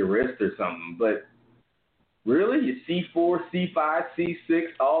sprained your wrist or something, but really, your C4, C5,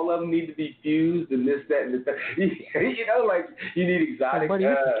 C6, all of them need to be fused and this, that, and this. Like you need exotic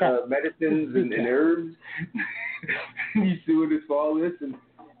medicines and herbs. You suing us for all this, and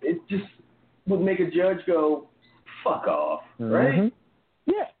it just would make a judge go, "Fuck off," right?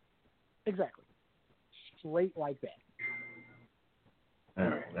 Yeah, exactly. Straight like that. All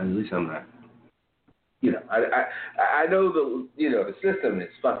right, at least I'm not you know, I know the system is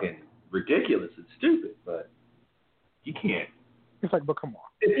fucking ridiculous and stupid, but you can't. It's like, but come on.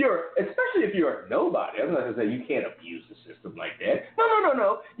 Especially if you're a nobody, I'm not gonna say you can't abuse the system like that.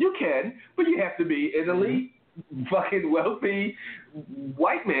 No. You can, but you have to be an elite, fucking wealthy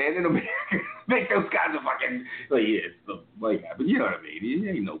white man in America. Make those kinds of fucking but you know what I mean. You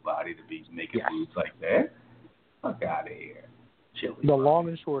ain't nobody to be making moves like that. Fuck out of here. Chili. The long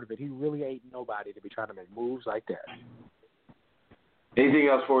and short of it, he really ain't nobody to be trying to make moves like that. Anything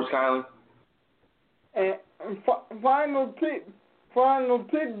else for us, Kylan? And final tidbit.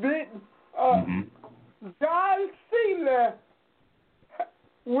 John Cena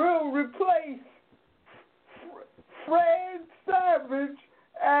will replace Fred Savage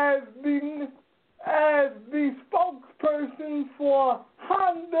as the spokesperson for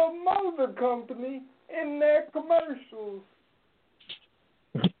Honda Motor Company in their commercials.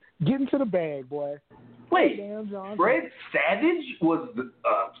 Get into the bag, boy. Wait, damn, John. Fred Savage was the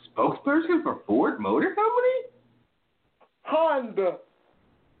spokesperson for Ford Motor Company? Honda.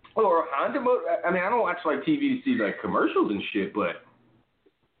 Or Honda Motor. I mean, I don't watch like TV to see like commercials and shit, but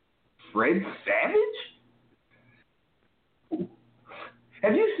Fred Savage?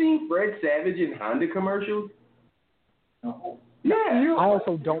 Have you seen Fred Savage in Honda commercials? No. Yeah. I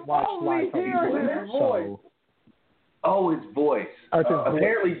also don't watch live television, so. Oh, his voice.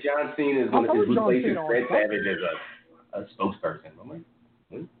 Apparently, John Cena is replacing Fred Savage as a spokesperson. I'm like,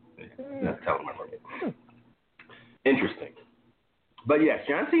 not telling my Interesting. But yes,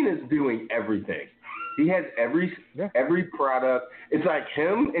 John Cena is doing everything. He has every product. It's like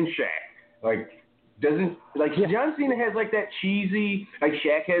him and Shaq. John Cena has like that cheesy, like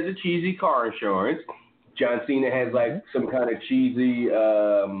Shaq has a cheesy car insurance. John Cena has like some kind of cheesy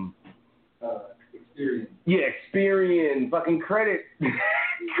Experian fucking credit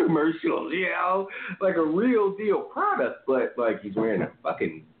commercials, like a real deal product, but like he's wearing a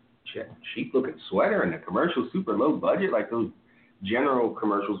fucking cheap looking sweater and the commercial super low budget, like those general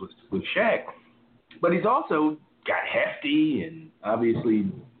commercials with Shaq. But he's also got Hefty, and obviously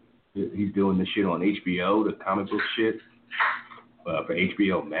he's doing the shit on HBO, the comic book shit for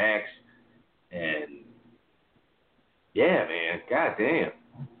HBO Max, and yeah, man, goddamn.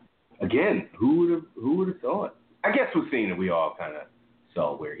 Again, who would have thought? I guess with Cena, we all kind of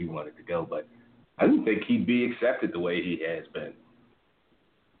saw where he wanted to go, but I didn't think he'd be accepted the way he has been.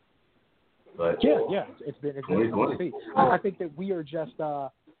 But it's been to see. I think that we are just,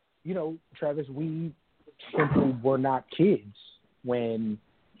 Travis, we simply were not kids when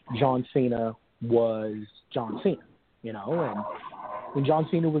John Cena was John Cena, and when John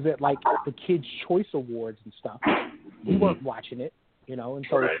Cena was at like the Kids' Choice Awards and stuff, we weren't watching it. And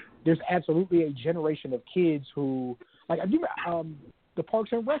so there's absolutely a generation of kids who, like, I do the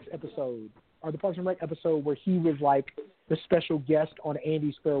Parks and Rec episode, where he was like the special guest on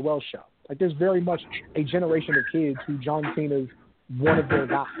Andy's farewell show. Like, there's very much a generation of kids who John Cena's one of their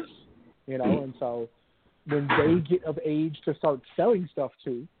guys, and so when they get of age to start selling stuff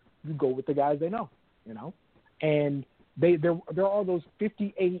to, you go with the guys they know, and there are those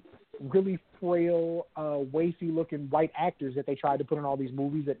 58 really frail, waify-looking white actors that they tried to put in all these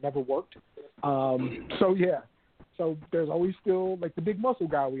movies that never worked. So there's always still like the big muscle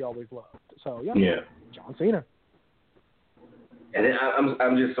guy we always loved. So John Cena. And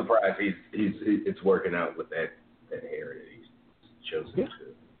I'm just surprised it's working out with that hair that he's chosen to.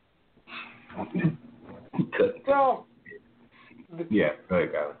 So, go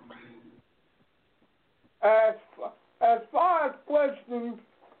ahead, Kylan. As far as questions,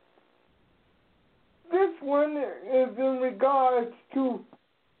 this one is in regards to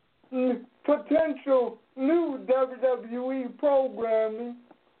potential new WWE programming.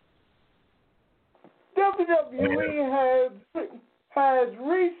 WWE has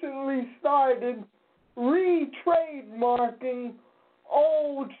recently started re-trademarking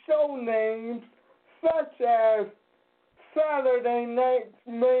old show names such as Saturday Night's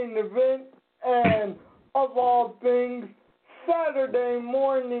Main Event and, of all things, Saturday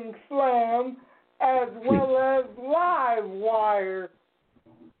Morning Slam, as well as Live Wire.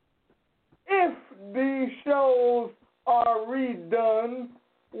 If these shows are redone,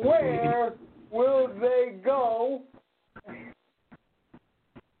 where will they go?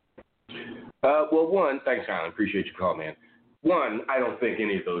 Well, one, thanks, Alan. Appreciate your call, man. One, I don't think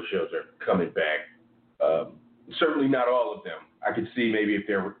any of those shows are coming back. Certainly not all of them. I could see maybe if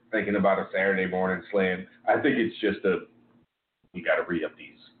they're thinking about a Saturday Morning Slam. I think it's just you got to re up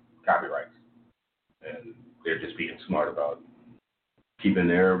these copyrights. And they're just being smart about keeping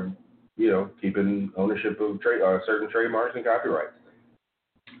keeping ownership of certain trademarks and copyrights.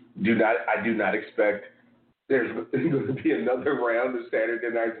 I do not expect there's going to be another round of Saturday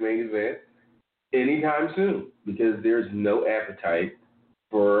Night's Main Event anytime soon because there's no appetite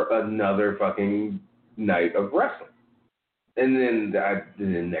for another fucking night of wrestling. And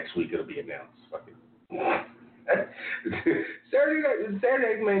then next week it'll be announced. Fucking Saturday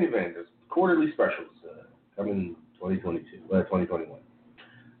Night's Main Event is quarterly specials coming 2021.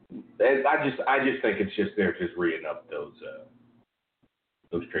 And I just think it's just they're just reading up those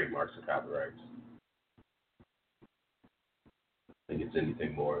trademarks and copyrights. I think it's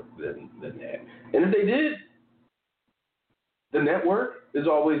anything more than that. And if they did, the network is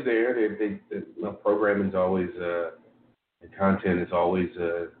always there. Programming's always and content is always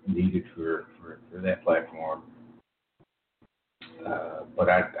needed for that platform. But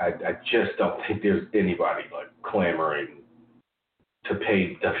I just don't think there's anybody like clamoring to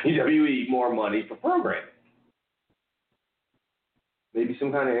pay WWE more money for programming. Maybe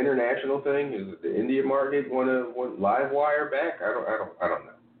some kind of international thing. Is it the India market want Livewire back? I don't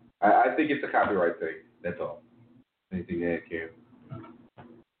know. I think it's a copyright thing. That's all. Anything to add, Cam?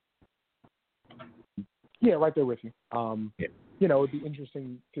 Yeah, right there with you. Yeah. You know, it'd be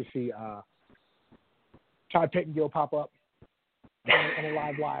interesting to see Todd Pettengill pop up on a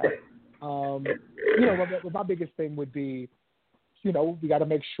live wire. You know, my biggest thing would be, you know, we got to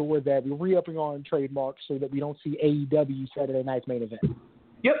make sure that we're re-upping on trademarks so that we don't see AEW Saturday Night's Main Event.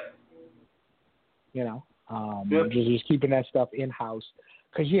 Yep. You know, just keeping that stuff in-house.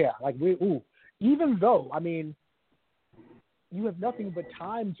 Because, yeah, like, even though, I mean, you have nothing but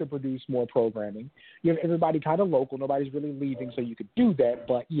time to produce more programming. You have everybody kind of local. Nobody's really leaving, so you could do that.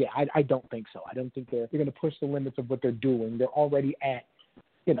 But, yeah, I don't think so. I don't think they're going to push the limits of what they're doing. They're already at,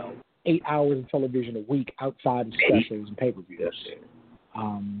 you know, 8 hours of television a week outside of specials and pay-per-views.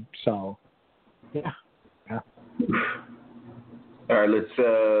 So, yeah. All right, let's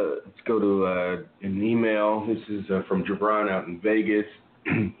go to an email. This is from Jabron out in Vegas.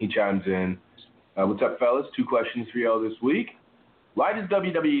 He chimes in. What's up, fellas? 2 questions for y'all this week. Why does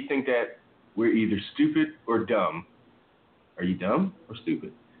WWE think that we're either stupid or dumb? Are you dumb or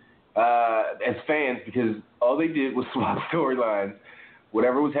stupid? As fans, because all they did was swap storylines.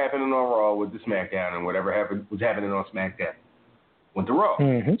 Whatever was happening on Raw went to SmackDown, and whatever was happening on SmackDown went to Raw.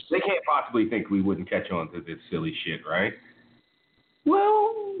 Mm-hmm. They can't possibly think we wouldn't catch on to this silly shit, right?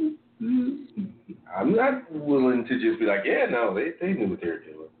 Well, I'm not willing to just be like, yeah, no, they knew what they were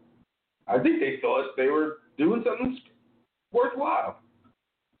doing. I think they thought they were doing something worthwhile.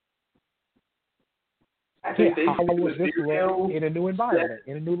 I think they how was this in a new environment,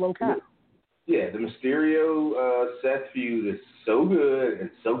 in a new locale? Yeah, the Mysterio Seth feud is so good and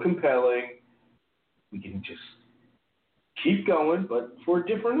so compelling. We can just keep going, but for a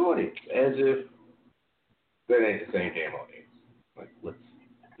different audience, as if that ain't the same damn audience. Like, let's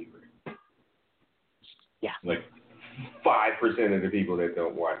be real. Yeah. Like 5% of the people that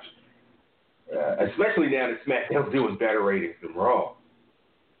don't watch, especially now that SmackDown's doing better ratings than Raw.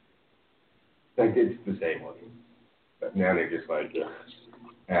 Like, it's the same audience. But now they're just like,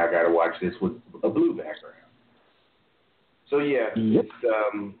 I gotta watch this with a blue background. So yeah, Yep. It's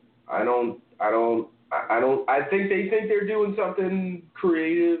I think they think they're doing something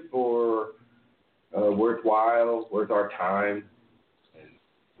creative or worthwhile, worth our time, and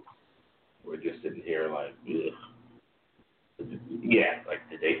we're just sitting here like, ugh. Yeah, like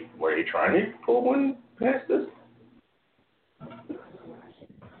were they trying to pull one past us?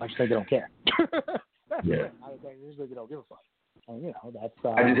 I just think they don't care. Yeah. I just think they don't give a fuck. And, you know, that's.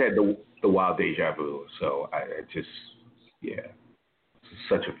 I just had the wild deja vu, so I just, yeah, it's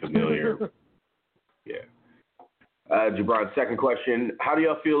such a familiar. Yeah. Jabron's second question: how do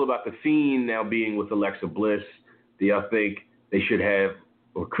y'all feel about the Fiend now being with Alexa Bliss? Do y'all think they should have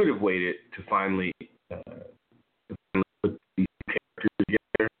or could have waited to finally put these characters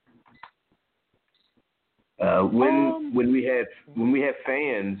together? When we had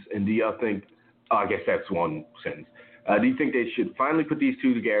fans, and do y'all think? Oh, I guess that's one sentence. Do you think they should finally put these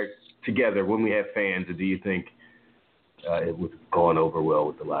two together when we have fans, or do you think it would have gone over well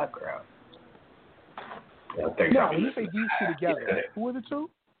with the live crowd? No, when you say these two together, who are the two?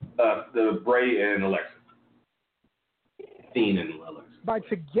 The Bray and Alexa. Fiend and Alexa. By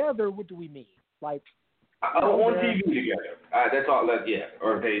together, what do we mean? Like on TV together. That's all. Yeah.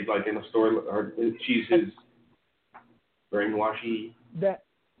 Or are they like in a story? Or she's his brainwashy.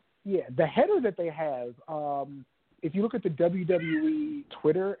 Yeah, the header that they have. If you look at the WWE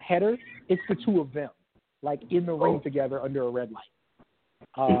Twitter header, it's the two of them, like in the ring together under a red light.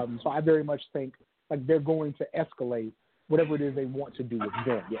 So I very much think like they're going to escalate whatever it is they want to do with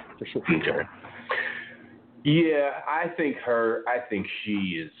them. Yeah, for sure. Okay. Yeah, I think she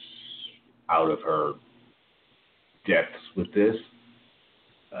is out of her depths with this.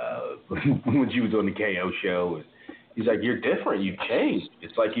 When she was on the KO show, and he's like, "You're different. You've changed.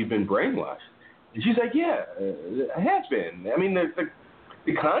 It's like you've been brainwashed." And she's like, "Yeah, I have been. I mean,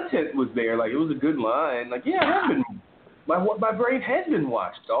 the content was there. Like, it was a good line. Like, yeah, I have been. My brain has been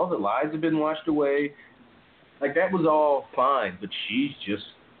washed. All the lies have been washed away. Like, that was all fine. But she's just,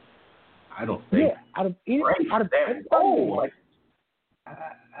 I don't think. Yeah, out of everybody, like,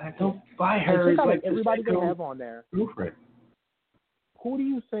 I don't buy her. Like everybody they have on there. Girlfriend. Who do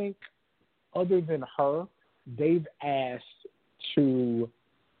you think, other than her, they've asked to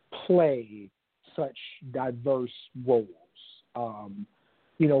play such diverse roles?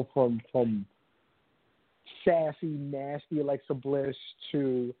 You know, from sassy, nasty Alexa Bliss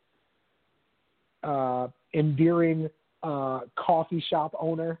to endearing coffee shop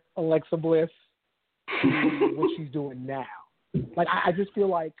owner Alexa Bliss, what she's doing now. Like, I just feel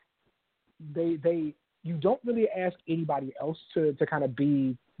like you don't really ask anybody else to kind of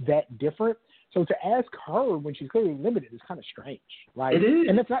be that different. So to ask her when she's clearly limited is kind of strange. Like, it is.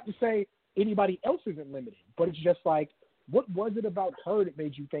 And that's not to say anybody else isn't limited, but it's just like, what was it about her that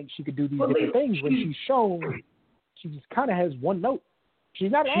made you think she could do these different things when she's shown she just kind of has one note?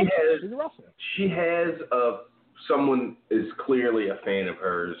 She's not an actress, she's a wrestler. She has someone is clearly a fan of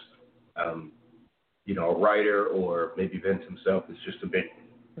hers, you know, a writer, or maybe Vince himself is just a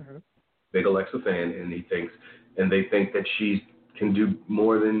big Alexa fan, and they think that she can do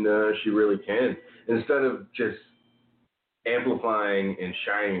more than she really can. Instead of just amplifying and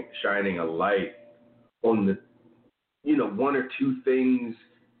shining a light on the, you know, one or two things,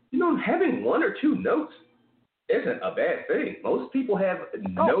 you know, having one or two notes isn't a bad thing. Most people have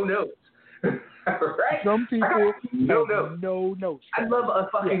no notes. Right? Some people no notes. No notes. I love a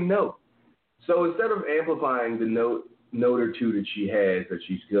fucking note. So instead of amplifying the note or two that she has that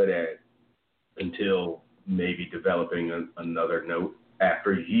she's good at, until maybe developing another note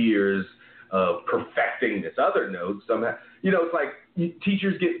after years of perfecting this other note somehow, you know, it's like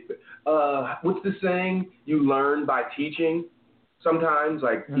teachers get, what's the saying? You learn by teaching. Sometimes,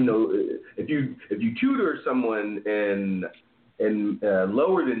 like, you know, if you tutor someone in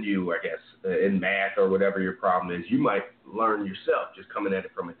lower than you, I guess, in math or whatever your problem is, you might learn yourself just coming at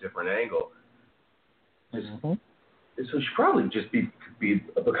it from a different angle. So she probably just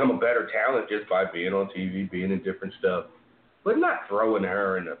become a better talent just by being on TV, being in different stuff, but not throwing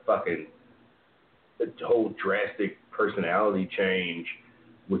her in a whole drastic personality change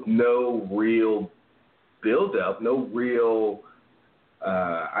with no real build-up, no real.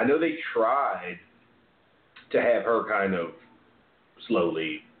 I know they tried to have her kind of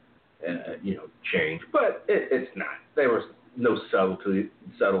slowly, you know, change, but it's not. There was no subtlety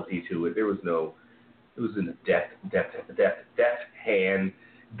to it. There was no. It was in a deft hand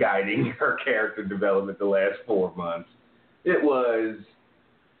guiding her character development the last 4 months. It was,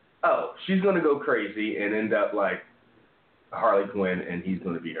 she's going to go crazy and end up like Harley Quinn, and he's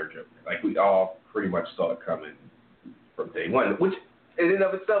going to be her Joker. Like, we all pretty much saw it coming from day one, which in and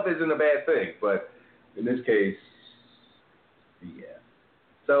of itself isn't a bad thing, but in this case, yeah.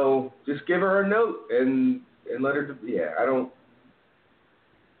 So just give her a note and let her. I don't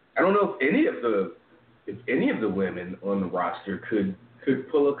know if any of the women on the roster could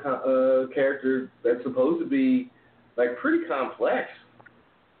pull a character that's supposed to be like pretty complex.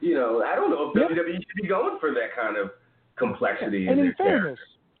 You know, I don't know if WWE should be going for that kind of complexity. And in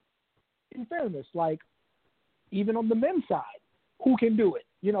fairness, like, even on the men's side, who can do it?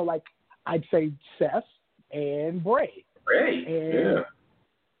 You know, like, I'd say Seth and Bray. And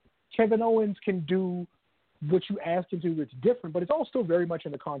Kevin Owens can do what you ask him to. It's different, but it's all still very much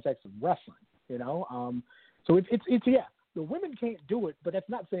in the context of wrestling. You know, so it's the women can't do it, but that's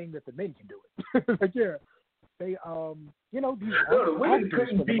not saying that the men can do it. Like, they you know, these the women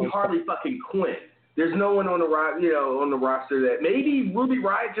couldn't be Harley fucking Quinn. There's no one on the roster that maybe Ruby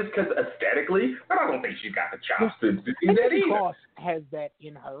Riott just because aesthetically, but I don't think she's got the chops to do that either. Cross has that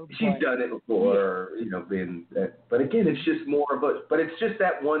in her. She's done it before, you know, been that. But again, it's just more of a. But it's just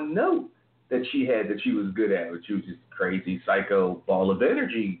that one note that she had that she was good at, which she was just crazy, psycho ball of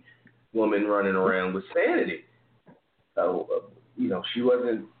energy woman running around with sanity. So, you know, she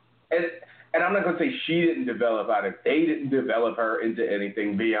wasn't, and I'm not going to say she didn't develop out of, they didn't develop her into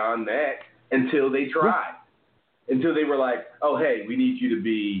anything beyond that until they tried. Until they were like, oh, hey, we need you to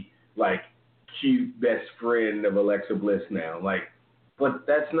be, like, cute best friend of Alexa Bliss now. Like, but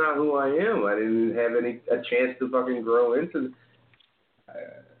that's not who I am. I didn't have a chance to fucking grow into.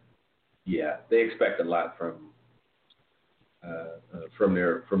 Yeah, they expect a lot from from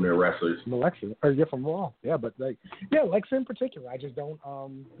their wrestlers. From Alexa, or yeah, from Raw. Yeah, but Alexa in particular, I just don't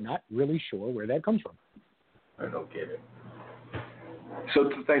not really sure where that comes from. I don't get it. So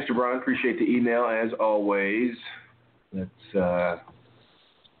thanks to Brian. Appreciate the email as always. Let's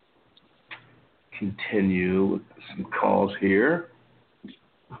continue with some calls here.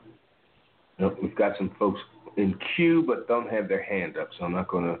 Nope, we've got some folks in queue but don't have their hand up, so I'm not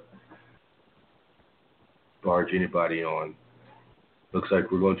going to barge anybody on. Looks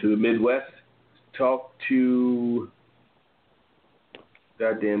like we're going to the Midwest to talk to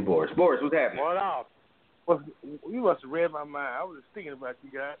goddamn Boris. Boris, what's happening? What up? Well, you must have read my mind. I was just thinking about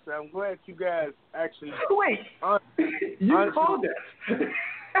you guys. So I'm glad you guys actually. Wait, you called us.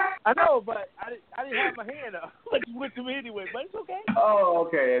 I know, but I didn't have my hand up. Like you went to me anyway, but it's okay. Oh,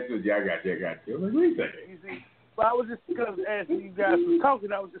 okay. That's good. Yeah, I got you. I'm like, wait a second. You see, but I was just because as you guys were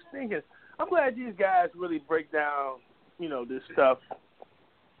talking, I was just thinking. I'm glad these guys really break down, this stuff,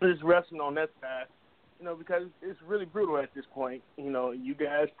 this wrestling on that side, because it's really brutal at this point. You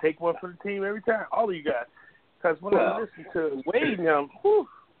guys take one for the team every time, all of you guys. Because when I listen to Wade and them,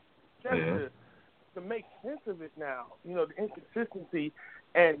 just to make sense of it now, the inconsistency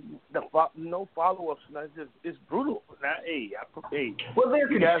and the no follow-ups, it's brutal. Now, well, they're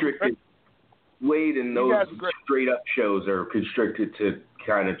constricted. Wade and those straight-up shows are constricted to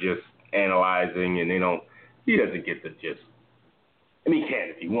kind of just analyzing, and he doesn't get the gist. I mean, he can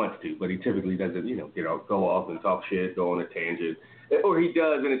if he wants to, but he typically doesn't, go off and talk shit, go on a tangent, or he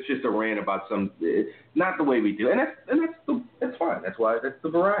does, and it's just a rant about not the way we do, and that's fine. That's the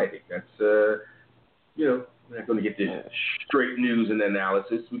variety. That's we're not going to get this straight news and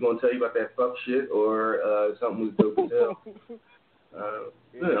analysis. We're going to tell you about that fuck shit or something was dope as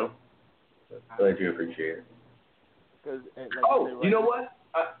hell. Glad you appreciate it. You know what?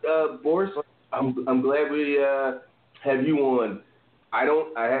 Boris, I'm glad we have you on. I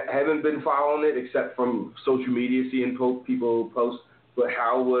haven't been following it except from social media, seeing people post. But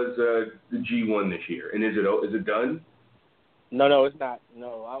how was the G1 this year? And is it done? No, it's not.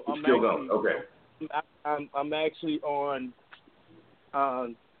 No, I'm still going. Okay. I'm actually on.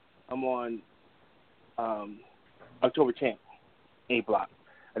 I'm on October 10th, A block,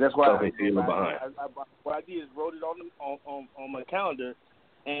 and that's why what I did is wrote it on my calendar,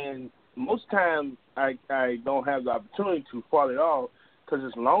 and most times I don't have the opportunity to follow it all because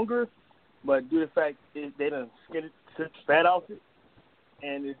it's longer, but due to the fact they done took fat off it,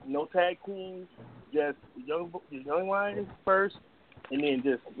 and it's no tag teams, just young lions first, and then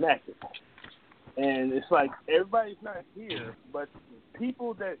just matches. And it's like everybody's not here, but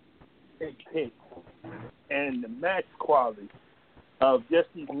people that they pick and the match quality of just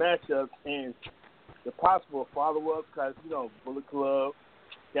these matchups and the possible follow-up because, Bullet Club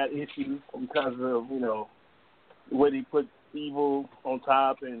got issues because of, where they put Evil on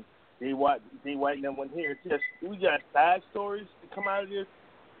top and they white them one here. It's just we got side stories to come out of this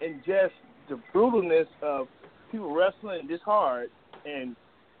and just the brutalness of people wrestling this hard and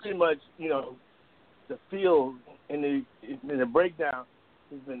pretty much, the field and the breakdown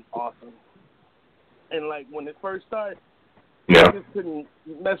has been awesome. And like when it first started, I just couldn't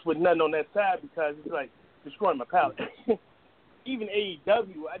mess with nothing on that side because it's like destroying my palate. Even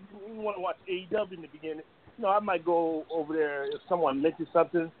AEW, I didn't even want to watch AEW in the beginning. I might go over there if someone mentions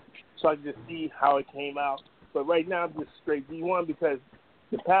something so I can just see how it came out. But right now I'm just straight D1 because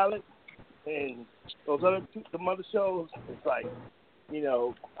the palette and those other some other shows, it's like,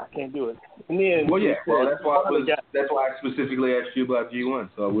 I can't do it. And then, that's why I specifically asked you about G1,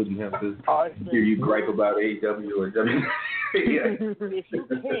 so I wouldn't have to hear you gripe about AEW or WWE. If you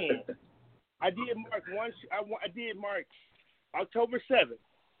can, I did mark October 7th.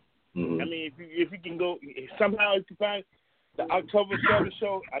 Mm-hmm. I mean, if you can go, somehow you can find the October 7th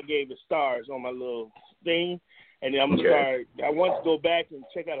show, I gave it stars on my little thing. And then I'm going to start. I want to go back and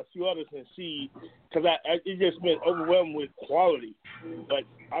check out a few others and see, because it just been overwhelmed with quality. But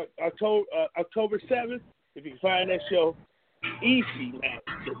October 7th, if you can find that show,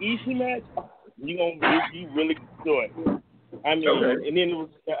 Ishii match, you really enjoy it. I mean, and then it was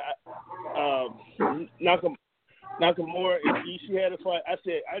Nakamura and Ishii had a fight. I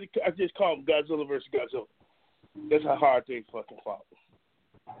said I just call him Godzilla versus Godzilla. That's how hard they fucking fought.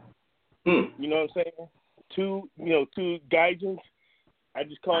 You know what I'm saying? Two Gaijins. I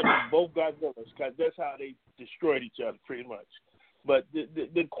just call them both Godzillas because that's how they destroyed each other pretty much. But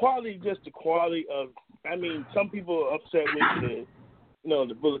the quality, just the quality of, I mean, some people are upset with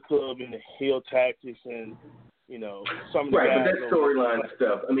the Bullet Club and the heel tactics and, some of the guys. But that's storyline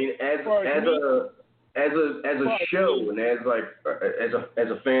stuff. I mean, as a show and as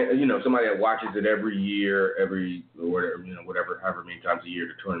a fan, you know, somebody that watches it every year, whatever, however many times a year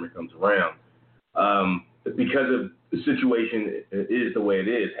the tournament comes around, because of the situation is the way it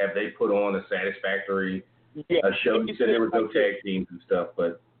is. Have they put on a satisfactory show? You said there were no tag teams and stuff,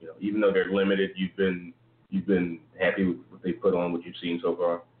 but you know, even though they're limited, you've been happy with what they put on, what you've seen so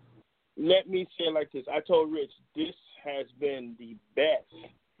far. Let me say it like this. I told Rich this has been the best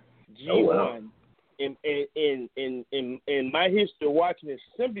G1 in my history of watching it,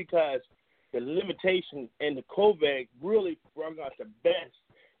 simply because the limitation and the COVID really brought out the best,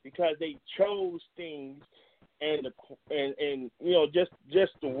 because they chose things and you know,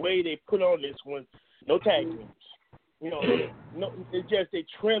 just the way they put on this one, no tag teams. You know, it's just they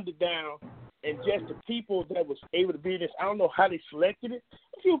trimmed it down, and just the people that was able to be in this, I don't know how they selected it.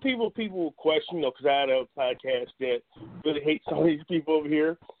 A few people will question, you know, because I had a podcast that really hates some of these people over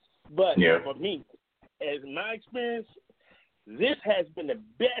here. But for me, as my experience, this has been the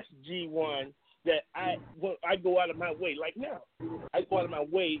best G1 that I go out of my way. Like now, I go out of my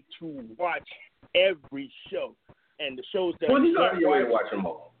way to watch every show, and the shows that. Well, you got your way to watch them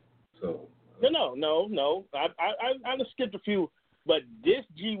all. So. No. I just skipped a few, but this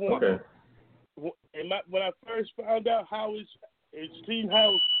G1. Okay. When I first found out how it seemed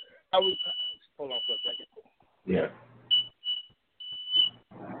how I was. Hold on for a second. Yeah.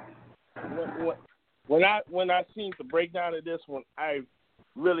 When I seen the breakdown of this one, I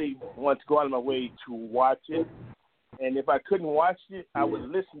really wanted to go out of my way to watch it. And if I couldn't watch it, I would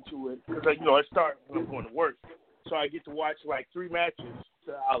listen to it, because you know, I start when I'm going to work, so I get to watch like 3 matches.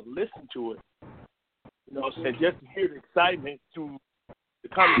 So I'll listen to it. You know, and just to hear the excitement through the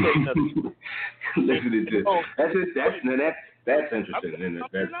conversation of people. Listening to that's interesting, and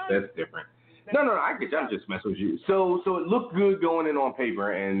that's different. No, I get you. I'm just messing with you. So it looked good going in on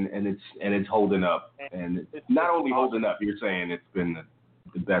paper, and it's holding up, and it's not only holding up. You're saying it's been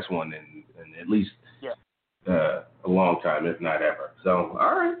the best one in at least a long time, if not ever. So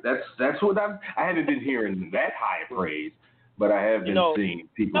all right, that's what I haven't been hearing that high praise, but I have been seeing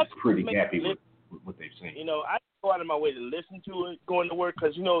people pretty happy with what they've seen. You know, I go out of my way to listen to it going to work,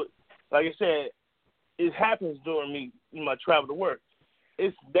 because, you know, like I said, it happens during my travel to work.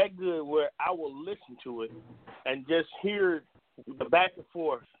 It's that good where I will listen to it and just hear the back and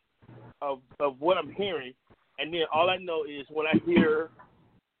forth of what I'm hearing, and then all I know is when I hear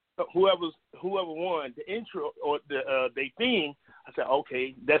whoever won the intro or the theme, I said,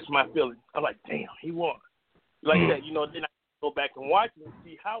 okay, that's my feeling. I'm like, damn, he won. Like that, you know. Then I go back and watch it and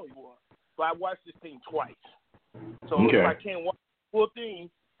see how he won. So I watched this thing twice. So if I can't watch the full thing,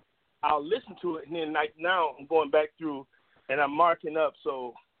 I'll listen to it, and then now I'm going back through and I'm marking up.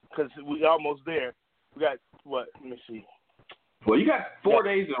 So because we almost there, we got what? Let me see. Well, you got 4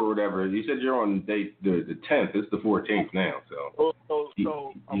 days or whatever. You said you're on the 10th. It's the 14th now. So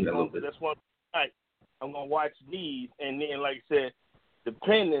I'm going. That's one night. I'm gonna watch these, and then, like I said,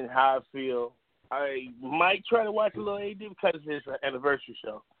 depending how I feel, I might try to watch a little AD because it's an anniversary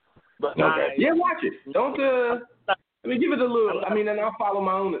show. But watch it. Don't give it a little. I mean, and I'll follow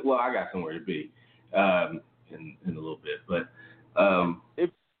my own. Well, I got somewhere to be in a little bit, but don't.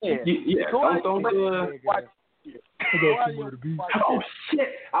 Oh shit!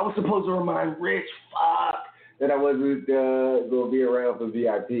 I was supposed to remind Rich, that I wasn't gonna be around for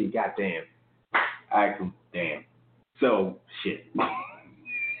VIP. Goddamn. Damn. So shit.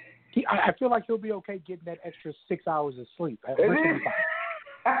 I feel like he'll be okay getting that extra 6 hours of sleep.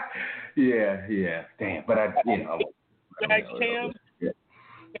 Yeah. Damn, but Thanks, Cam.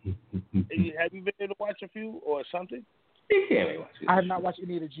 Have you been able to watch a few or something? I have not watched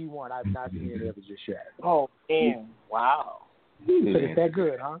any of the G1. I have not seen any of it just yet. Oh, damn. Wow. So it's that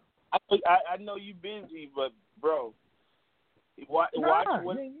good, huh? I know you busy, but, bro, watch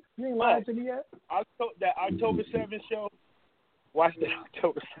what you ain't lying to me yet. That October 7th show, watch that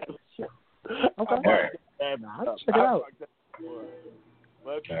October 7th show. Okay. All right. I'll check it out.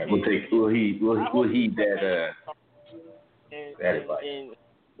 All right, we'll heed that advice. And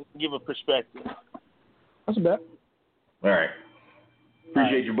give a perspective. That's a bet. All right.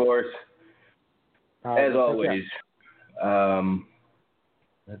 Appreciate you, Boris. As always. I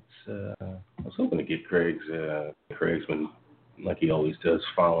was hoping to get Craig's been, like he always does,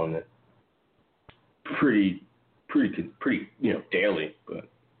 following it pretty, daily, but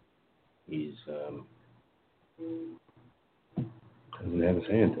he's doesn't have his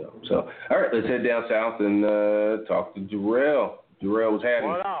hand up. So, all right, let's head down south and talk to Jarrell. Jarrell, what's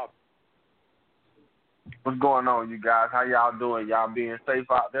happening? What up? What's going on, you guys? How y'all doing? Y'all being safe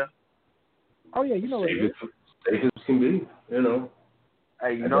out there? Oh, yeah, you know what it is. Safe as can be, you know.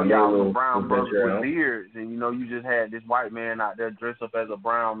 Hey, you know y'all some brown brothers with beards, and you know you just had this white man out there dressed up as a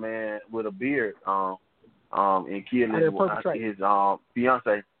brown man with a beard, and killing his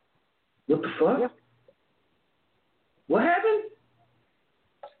fiance. What the fuck? Yeah. What happened?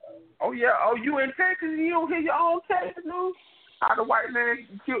 Oh yeah. Oh, you in Texas and you don't hear your own Texas news? How the white man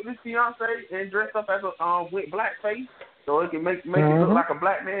killed his fiance and dressed up as a with blackface so it can make it look like a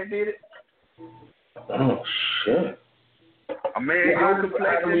black man did it. Oh shit. A man how do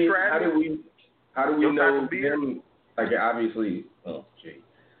we know him? Like obviously,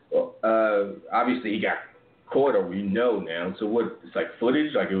 obviously he got caught, or we know now. So what? It's like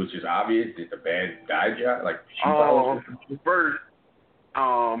footage. Like it was just obvious. Did the bad guy job? Like first,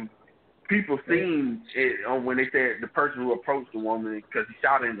 people seen it when they said the person who approached the woman because he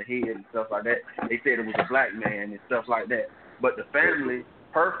shot her in the head and stuff like that. They said it was a black man and stuff like that. But the family.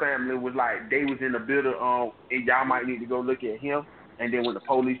 Her family was like, they was in the building, and y'all might need to go look at him. And then when the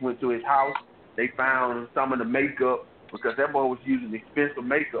police went to his house, they found some of the makeup, because that boy was using expensive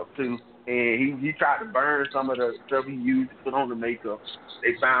makeup too. And he tried to burn some of the stuff he used to put on the makeup.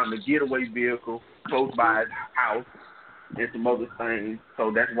 They found the getaway vehicle close by his house and some other things.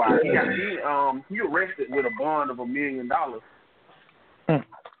 So that's why he arrested with a bond of $1 million.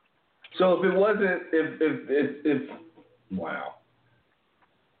 So if it wasn't, if wow.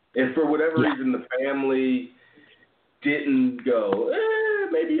 If for whatever reason the family didn't go,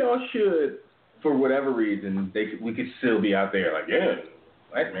 maybe y'all should, for whatever reason, we could still be out there like,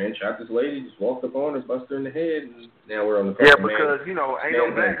 black man shot this lady, just walked up on her, busted her in the head, and now we're on the phone. Yeah, because, ain't no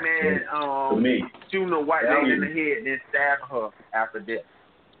black man shooting a white lady in the head and then stabbing her after death.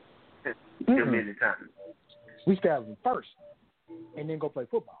 Too many times. We stab them first and then go play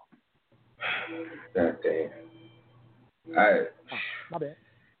football. God damn. My bad.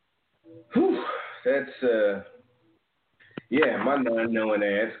 Whew, that's my non-knowing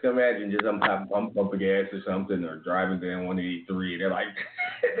ass. Imagine just I'm pumping gas or something, or driving down 183. They're like,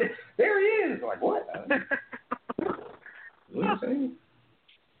 there he is. Like what? What are you saying?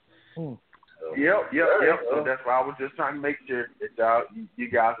 Yep. So that's why I was just trying to make sure that you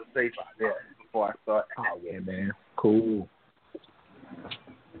guys are safe out there before I start. Oh yeah, man. Cool.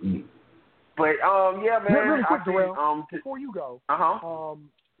 But man. Really quick, Joel, before you go.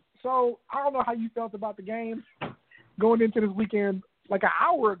 So, I don't know how you felt about the game going into this weekend like an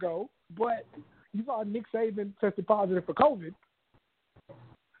hour ago, but you saw Nick Saban tested positive for COVID.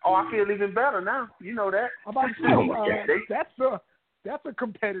 Oh, I feel even better now. You know that. I'm about to say, that's a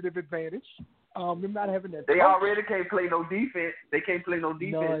competitive advantage. Them not having that. They already can't play no defense. They can't play no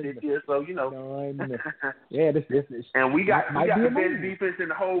defense this year, so None. Yeah, this is. And we got the best defense in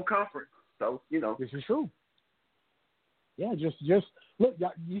the whole conference, so This is true. Yeah, just look.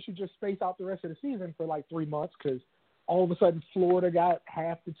 You should just space out the rest of the season for like 3 months, because all of a sudden Florida got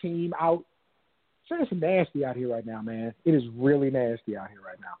half the team out. So it's nasty out here right now, man. It is really nasty out here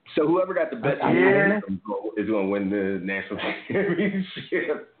right now. So whoever got the best is going to win the national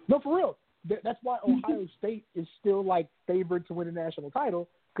championship. No, for real. That's why Ohio State is still like favored to win the national title,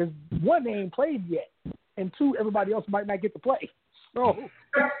 because one, they ain't played yet, and two, everybody else might not get to play. So,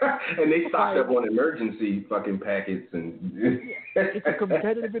 and they stocked up on emergency fucking packets, and it's a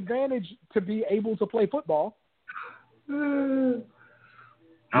competitive advantage to be able to play football. They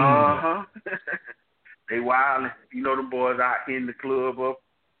wild. The boys out in the club up.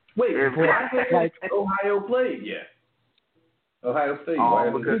 Wait, like Ohio played yet? Ohio State.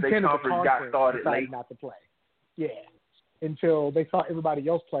 Because their conference got started late. Not to play. Yeah, until they saw everybody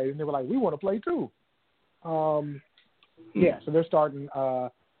else play, and they were like, "We want to play too." Yeah, so they're starting.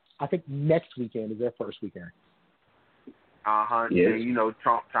 I think next weekend is their first weekend. Yes. And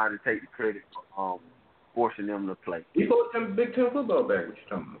Trump trying to take the credit for forcing them to play. He brought them Big Ten football back. What you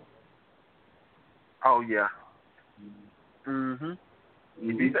talking about? Oh yeah.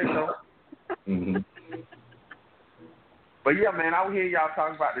 You think so? But yeah, man, I would hear y'all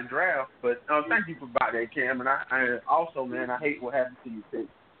talking about the draft. But thank you for about that, Cam. And I also, man, I hate what happened to you too.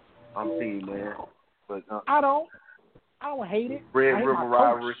 I'm seeing, man. But I don't hate it. Red River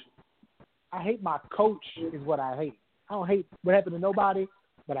rivalry. I hate my coach is what I hate. I don't hate what happened to nobody,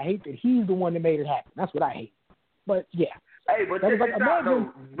 but I hate that he's the one that made it happen. That's what I hate. But yeah. Hey, but check this out,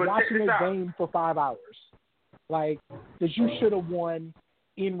 though. Watching a game for 5 hours. Like, that you should have won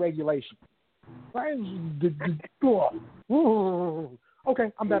in regulation. Right?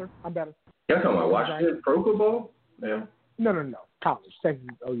 Okay, I'm better. You're talking about Washington pro football? Yeah. No. College. Texas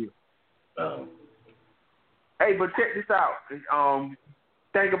OU. Hey, but check this out.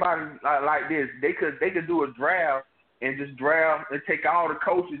 Think about it like this. They could do a draft and just draft and take all the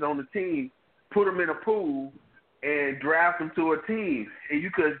coaches on the team, put them in a pool, and draft them to a team, and you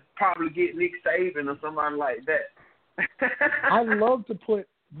could probably get Nick Saban or somebody like that. I love to put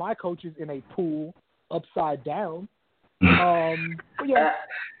my coaches in a pool upside down. But yeah,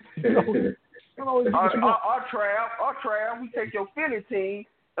 our Trav, we take your Philly team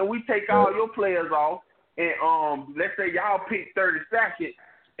and we take all your players off, and let's say y'all pick 32nd,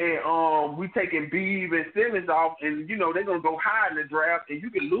 and we taking Beeve and Simmons off, and they're gonna go high in the draft, and you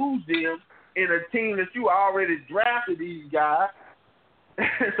can lose them in a team that you already drafted these guys.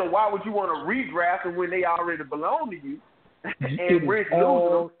 So why would you want to redraft them when they already belong to you? And risk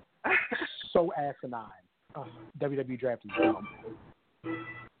losing them? So asinine. WWE draft is dumb.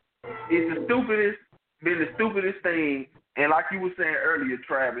 It's been the stupidest thing, and like you were saying earlier,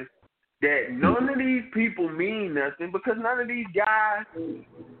 Travis, that none of these people mean nothing because none of these guys.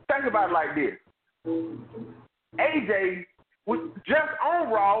 Think about it like this: AJ was just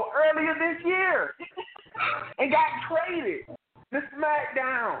on Raw earlier this year and got traded to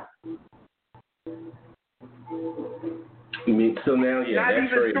SmackDown. You mean so now? Yeah, not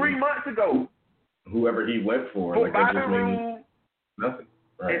that's even 3 months ago. Whoever he went for, For like Bobby that just Roode nothing.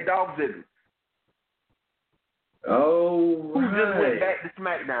 Right. and Dolph Ziggler. Oh, who just went right. back to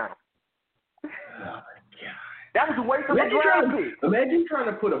SmackDown. Oh my God. That was a waste of a draft pick. Imagine trying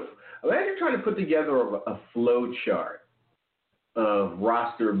to put together a flow chart of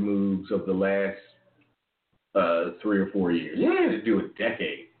roster moves of the last 3 or 4 years. You don't have to do a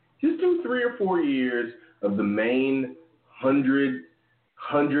decade. Just do 3 or 4 years of the main 100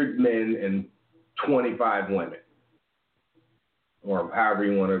 men and 25 women, or however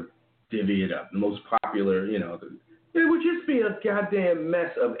you want to divvy it up. The most popular, it would just be a goddamn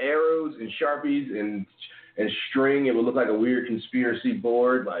mess of arrows and Sharpies and string. It would look like a weird conspiracy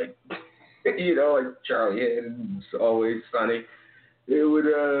board, like like Charlie and It's Always Sunny. It would,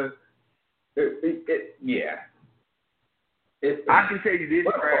 yeah. I can tell you this,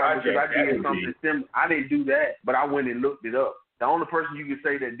 Brad, because I did something similar. I didn't do that, but I went and looked it up. The only person you could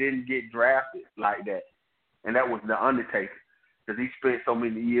say that didn't get drafted like that, and that was The Undertaker, because he spent so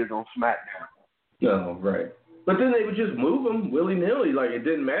many years on SmackDown. No, right. But then they would just move him willy-nilly, like it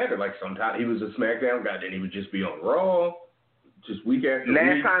didn't matter. Like sometimes he was a SmackDown guy, then he would just be on Raw, just week after week.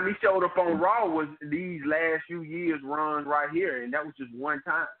 Last time he showed up on Raw was these last few years runs right here, and that was just one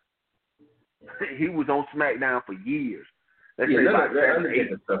time. He was on SmackDown for years. That doesn't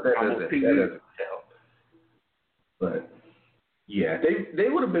count. But yeah, they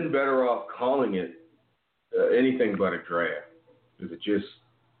would have been better off calling it anything but a draft. Because it just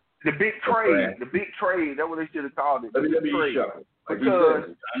the big trade. That's what they should have called it. WWE shuffle. Like because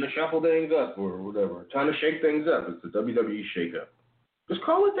said, time to shuffle things up or whatever. Time to shake things up. It's the WWE shake up. Just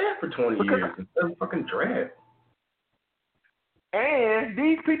call it that for 20 years instead of fucking draft. And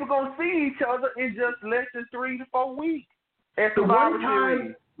these people gonna see each other in just less than 3 to 4 weeks. At Survivor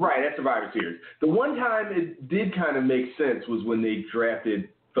Series. Right, at Survivor Series. The one time it did kind of make sense was when they drafted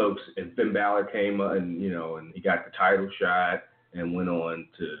folks and Finn Balor came and and he got the title shot and went on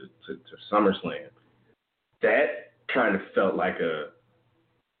to SummerSlam. That kind of felt like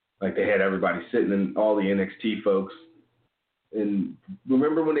they had everybody sitting in all the NXT folks. And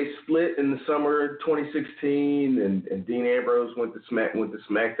remember when they split in the summer 2016 and Dean Ambrose went to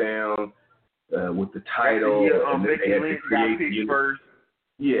SmackDown with the title. And they had to create the first.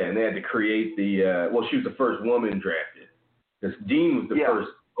 Yeah, and they had to create the. She was the first woman drafted because Dean was the first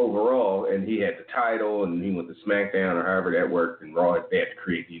overall, and he had the title, and he went to SmackDown or however that worked, and Raw they had to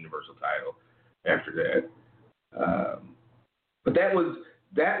create the Universal title after that. But that was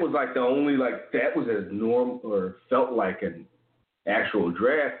like the only that was as normal or felt like an actual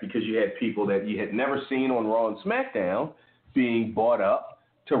draft because you had people that you had never seen on Raw and SmackDown being bought up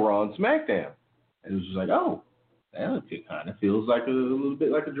to Raw and SmackDown. And it was just like, oh, that kind of feels like a little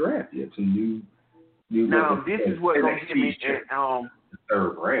bit like a draft. You have some new. Now this is what gonna get me.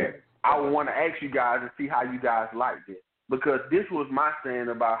 Third brand. I want to ask you guys and see how you guys liked it because this was my saying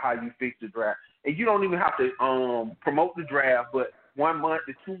about how you fix the draft, and you don't even have to promote the draft, but 1 month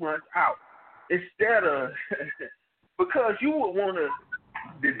to 2 months out instead of because you would want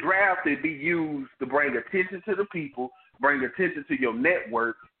the draft to be used to bring attention to the people, bring attention to your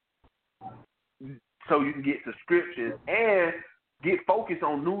network. So you can get subscriptions and get focused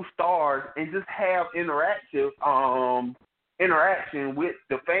on new stars and just have interaction with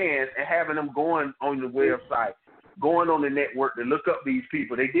the fans and having them going on the website, going on the network to look up these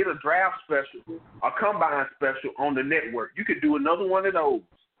people. They did a draft special, a combine special on the network. You could do another one of those.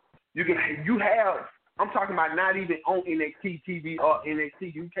 I'm talking about not even on NXT TV or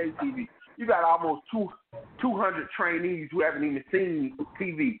NXT UK TV. You got almost 200 trainees who haven't even seen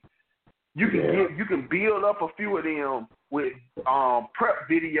TV. You can can build up a few of them with prep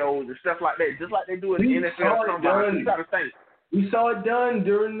videos and stuff like that, just like they do in the NFL Combine. You got to think. We saw it done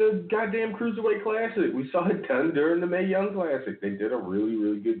during the goddamn Cruiserweight Classic. We saw it done during the Mae Young Classic. They did a really,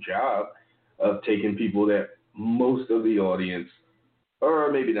 really good job of taking people that most of the audience,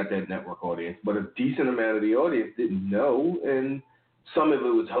 or maybe not that network audience, but a decent amount of the audience didn't know. And some of it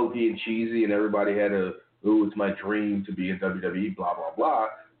was hokey and cheesy, and everybody had it's my dream to be in WWE, blah, blah, blah.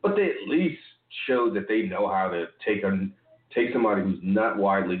 But they at least showed that they know how to take somebody who's not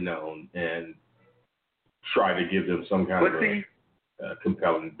widely known and try to give them some kind of a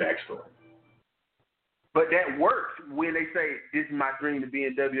compelling backstory. But that works when they say, this is my dream to be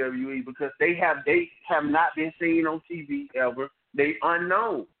in WWE, because they have not been seen on TV ever. They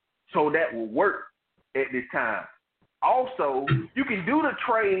unknown. So that will work at this time. Also, you can do the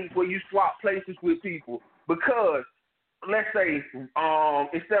trades where you swap places with people, because let's say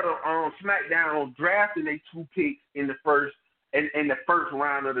instead of SmackDown drafting they 2 picks in the first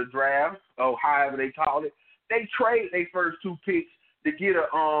round of the draft, or however they call it, they trade their first 2 picks to get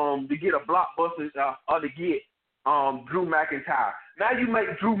a blockbuster or to get Drew McIntyre. Now you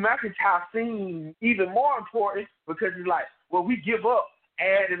make Drew McIntyre seem even more important, because it's like, well, we give up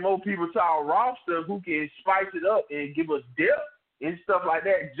adding more people to our roster who can spice it up and give us depth and stuff like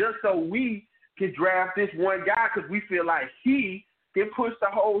that, just so we can draft this one guy, because we feel like he can push the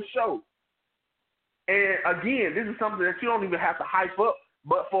whole show. And again, this is something that you don't even have to hype up,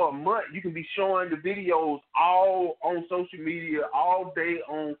 but for a month you can be showing the videos all on social media, all day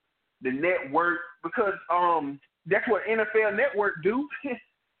on the network, because that's what NFL Network do.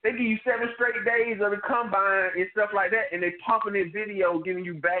 They give you 7 straight days of the combine and stuff like that, and they pumping in video, giving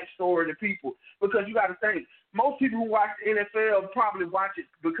you backstory to people. Because you got to think, most people who watch the NFL probably watch it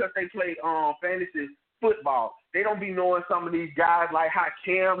because they play fantasy football. They don't be knowing some of these guys like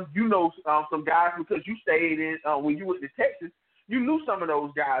Hakim. You know some guys because you stayed in when you went to Texas. You knew some of those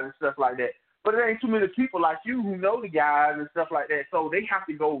guys and stuff like that. But there ain't too many people like you who know the guys and stuff like that. So they have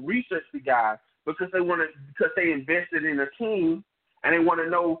to go research the guys because they invested in a team. And they want to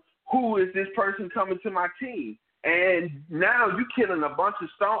know, who is this person coming to my team? And now you're killing a bunch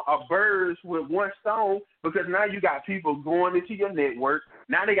of birds with one stone, because now you got people going into your network.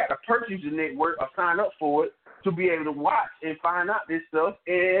 Now they got to purchase your network or sign up for it to be able to watch and find out this stuff.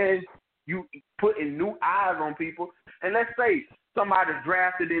 And you putting new eyes on people. And let's say somebody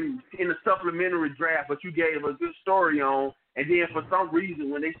drafted in a supplementary draft, but you gave a good story on, and then for some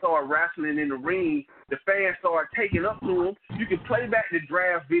reason when they started wrestling in the ring, the fans started taking up to them. You can play back the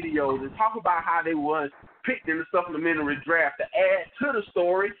draft videos and talk about how they was picked in the supplementary draft to add to the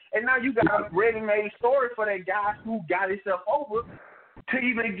story, and now you got a ready-made story for that guy who got himself over to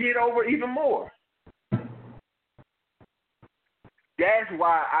even get over even more. That's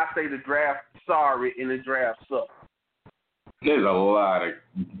why I say the draft sorry and the draft sucks. There's a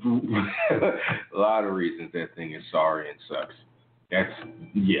lot of reasons that thing is sorry and sucks. That's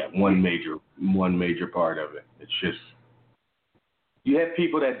one major part of it. It's just you have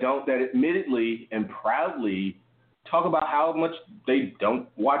people that admittedly and proudly talk about how much they don't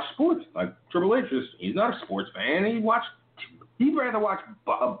watch sports. Like Triple H, he's not a sports fan. He'd rather watch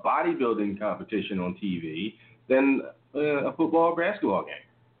a bodybuilding competition on TV than a football or basketball game.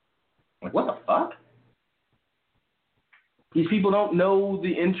 Like, what the fuck? These people don't know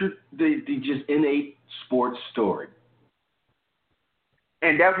the just innate sports story.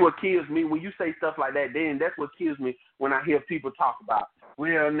 And that's what kills me when you say stuff like that. Then that's what kills me when I hear people talk about,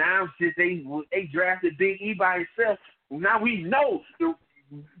 well, now since they drafted Big E by himself, now we know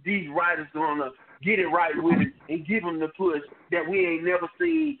these writers gonna get it right with it and give him the push that we ain't never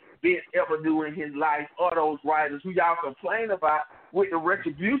seen Vince ever do in his life, or those writers who y'all complain about with the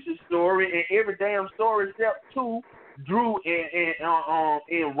Retribution story and every damn story except 2. Drew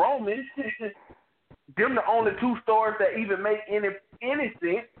and Roman, them the only 2 stories that even make any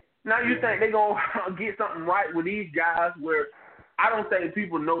sense. Now you think they're going to get something right with these guys, where I don't think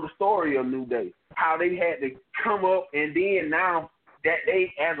people know the story of New Day, how they had to come up, and then now that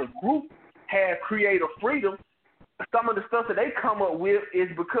they as a group have creative freedom, some of the stuff that they come up with is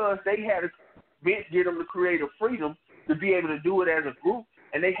because they had Vince give them the creative freedom to be able to do it as a group.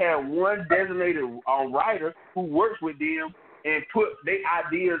 And they have one designated writer who works with them and put their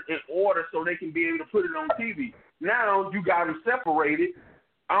ideas in order so they can be able to put it on TV. Now you got them separated.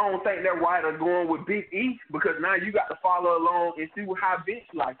 I don't think that writer going with Big E, because now you got to follow along and see how Vince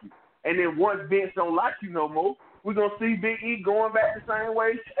like you. And then once Vince don't like you no more, we're going to see Big E going back the same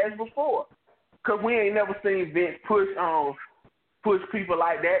way as before. Because we ain't never seen Vince push people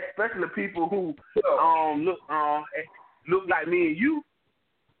like that, especially people who look like me and you.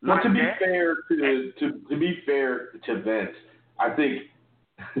 Well, like to be that. fair to be fair to Vince, I think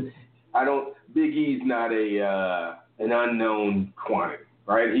Big E's not an unknown quantity,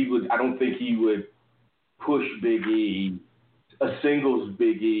 right? I don't think he would push Big E, a singles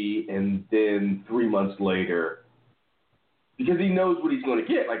Big E, and then 3 months later, because he knows what he's going to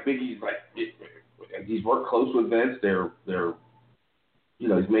get. Like Big E's he's worked close with Vince.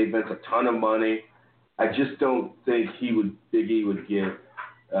 He's made Vince a ton of money. I just don't think Big E would get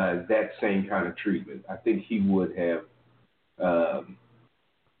that same kind of treatment. I think he would have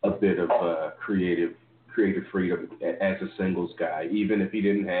a bit of creative freedom as a singles guy, even if he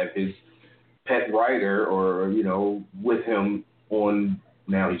didn't have his pet writer or with him on.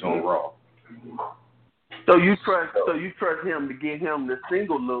 Now he's on Raw. So you trust him to give him the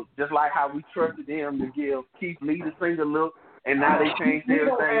single look, just like how we trusted him to give Keith Lee the single look, and now they changed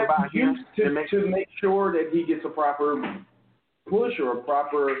everything about him to make sure that he gets a proper push or a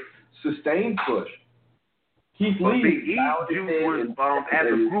proper sustained push. Keith Lee Big E was as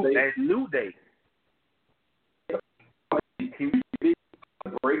a group as New Day. He would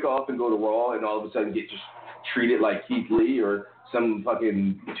break off and go to Raw, and all of a sudden get just treated like Keith Lee or some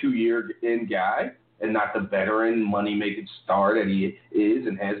fucking 2-year-in guy, and not the veteran money-making star that he is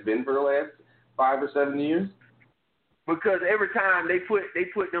and has been for the last 5 or 7 years. Because every time they put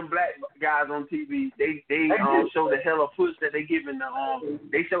them black guys on TV, they show the hella push that they giving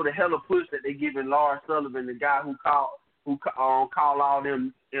Lars Sullivan, the guy who call all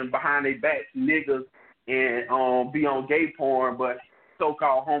them behind their backs niggas and be on gay porn, but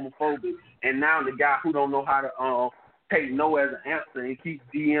so-called homophobic. And now the guy who don't know how to take no as an answer and keep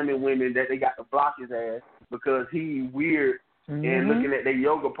DMing women that they got to block his ass because he weird and looking at their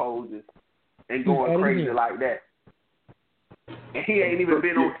yoga poses and going crazy like that. And he ain't even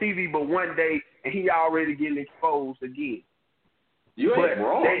been on TV but one day, and he already getting exposed again. You ain't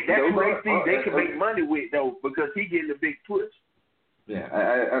wrong. That's who they see they can make money with, though, because he getting a big push. Yeah,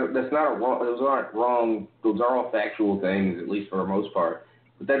 that's not a wrong. Those aren't wrong. Those are all factual things, at least for the most part.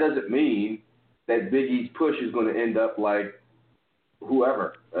 But that doesn't mean that Big E's push is going to end up like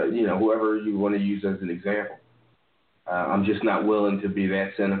whoever you want to use as an example. I'm just not willing to be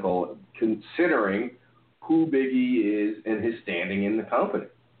that cynical, considering who Big E is and his standing in the company.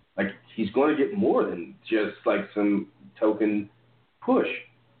 Like, he's going to get more than just like some token push,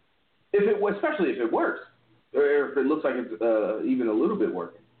 especially if it works, or if it looks like it's even a little bit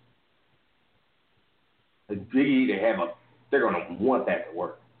working. Like Big E, they're going to want that to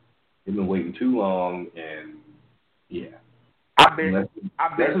work. They've been waiting too long, and yeah. I bet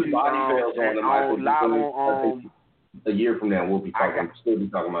you body fails on him. A year from now, we'll still be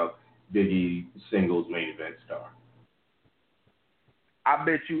talking about Big E singles main event star. I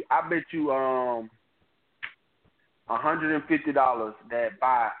bet you $150 that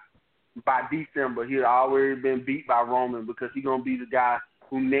by December he'll already been beat by Roman, because he's gonna be the guy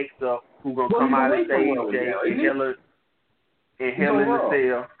who next up, who gonna come out and say and Hell in the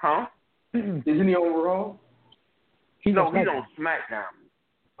Cell, huh? Isn't he overall? He's on SmackDown.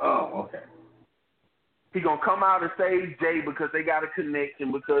 Oh, okay. He's going to come out and save Jay because they got a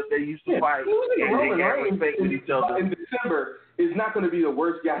connection, because they used to fight and Roman they got Reigns respect with each other. In December is not going to be the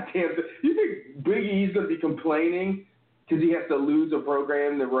worst goddamn thing. You think Big E's going to be complaining because he has to lose a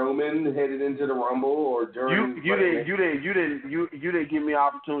program to Roman headed into the Rumble or during? You didn't give me an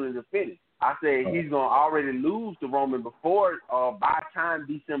opportunity to finish. I said he's going to already lose to Roman before by the time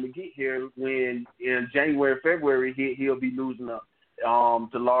December get here. When in January, February hit, he'll be losing to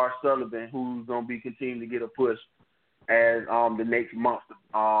Lars Sullivan, who's going to be continuing to get a push as the next monster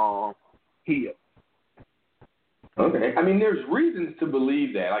heel. Okay. I mean, there's reasons to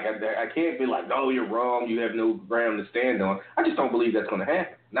believe that. Like, I can't be like, oh, you're wrong, you have no ground to stand on. I just don't believe that's going to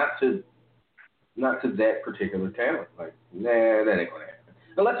happen. Not to that particular talent. Like, nah, that ain't going to happen.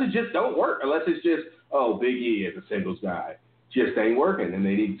 Unless it just don't work. Unless it's just, oh, Big E is a singles guy. Just ain't working, and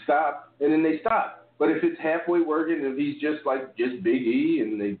they need to stop, and then they stop. But if it's halfway working, if he's just Big E,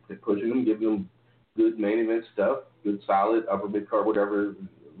 and they're pushing him, giving him good main event stuff, good solid upper mid card,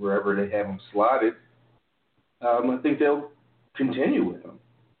 wherever they have him slotted, I think they'll continue with him.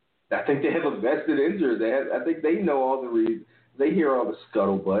 I think they have a vested interest. I think they know all the reasons. They hear all the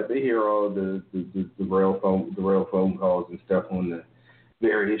scuttlebutt. They hear all the rail phone calls and stuff on the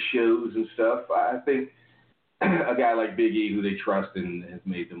various shows and stuff. I think a guy like Big E, who they trust and has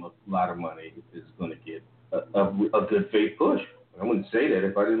made them a lot of money, is going to get a good faith push. I wouldn't say that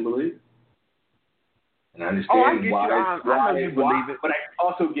if I didn't believe it. And I understand why you believe it, but I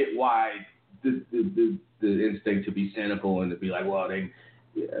also get why the instinct to be cynical and to be like, well, I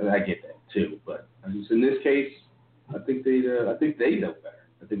get that too. But in this case, I think they know better.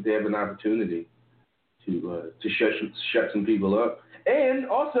 I think they have an opportunity to shut some people up. And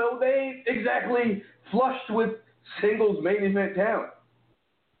also, they exactly flushed with singles main event talent.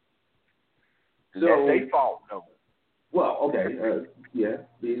 So, that's their fault, though. Well, okay, that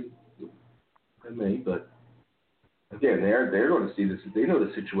may, but again, they're going to see this. They know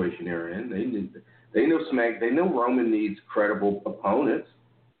the situation they're in. They know Roman needs credible opponents.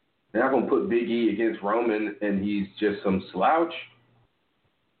 They're not going to put Big E against Roman and he's just some slouch.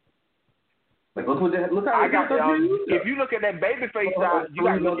 Like look how if you look at that babyface side, you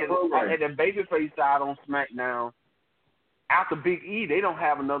got to look at the babyface side on SmackDown. After Big E, they don't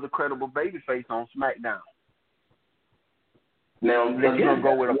have another credible babyface on SmackDown. Now they're going to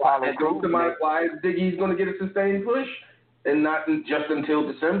go with Apollo Crews. Why Big E's going to get a sustained push and not just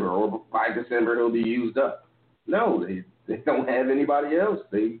until December, or by December he'll be used up. No, they don't have anybody else.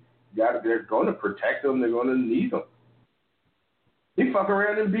 They're going to protect him. They're going to need him. He fuck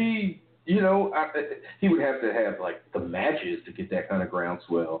around and be. He would have to have like the matches to get that kind of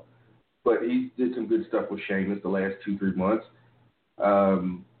groundswell. But he did some good stuff with Sheamus the last 2-3 months.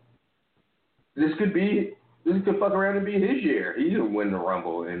 This could fuck around and be his year. He didn't win the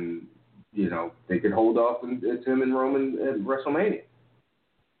Rumble, and they could hold off it's him and Roman at WrestleMania,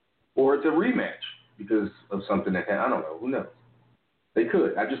 or it's a rematch because of something that I don't know. Who knows? They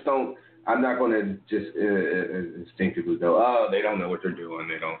could. I just don't. I'm not going to just instinctively go, oh, they don't know what they're doing.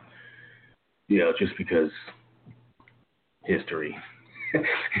 They don't. Just because history.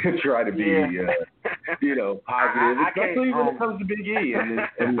 Try to be, positive, especially when it comes to Big E.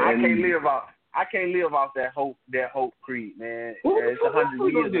 And I can't live off that hope creed, man. Well, it's 100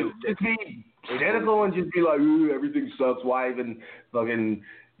 years. Do? Just be cynical and just be like, ooh, everything sucks. Why even fucking,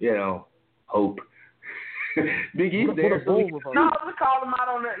 hope? Big E's there. Just call them out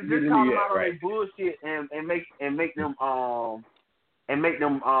on that. Just call them out on their bullshit and make them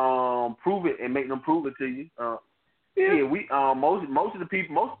prove it and make them prove it to you. We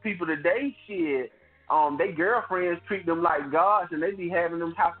most people today, they girlfriends treat them like gods, and they be having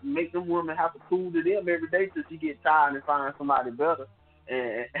them have to make them women have to prove to them every day till she get tired and find somebody better.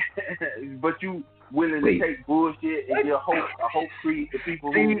 But you willing to take bullshit and your hope creed to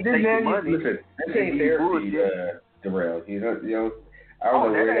people who take the money. Listen, this ain't therapy, Darrell. I don't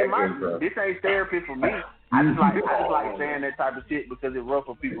know where that came from. This ain't therapy for me. I just like saying that type of shit because it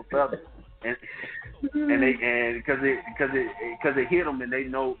ruffles people's feathers, and because it hit them and they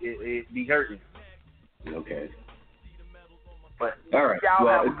know it be hurting. Okay. But all right, y'all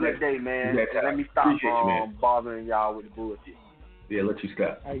have a good day, man. Let me stop bothering y'all with the bullshit. Yeah, let you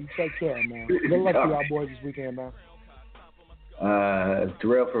stop. Hey, you take care, man. Good luck to y'all boys this weekend, man.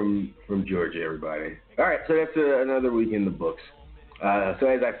 Terrell from Georgia, everybody. All right, so that's another week in the books. So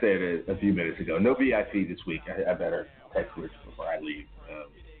as I said a few minutes ago, no VIP this week. I better text Rich before I leave,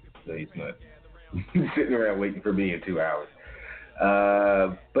 so he's not sitting around waiting for me in 2 hours.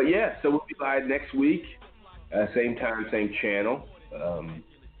 But yeah, so we'll be live next week, same time, same channel.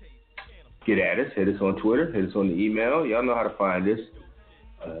 Get at us, hit us on Twitter, hit us on the email. Y'all know how to find us.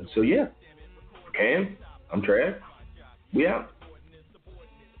 So yeah, for Cam, I'm Trav. We out.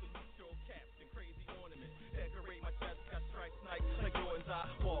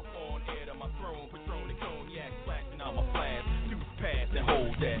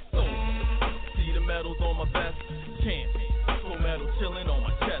 Hold that. See the medals on my vest, champion. Full medal chilling on my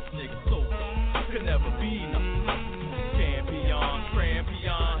chest, nigga. So could never be nothing. Champion,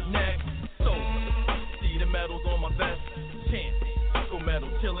 crampion, next. So see the medals on my vest, champion. Full medal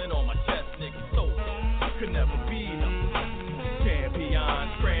chilling on my chest, nigga. So could never be nothing. Champion,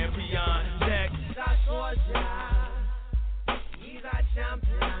 crampion, next. He's a soldier. He's a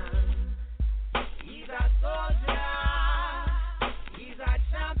champion. He's a soldier.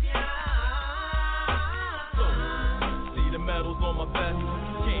 Medals on my vest,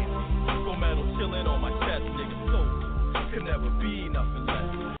 champion. Gold medal chilling on my chest, nigga. So could never be nothing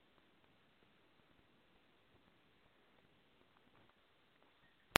less.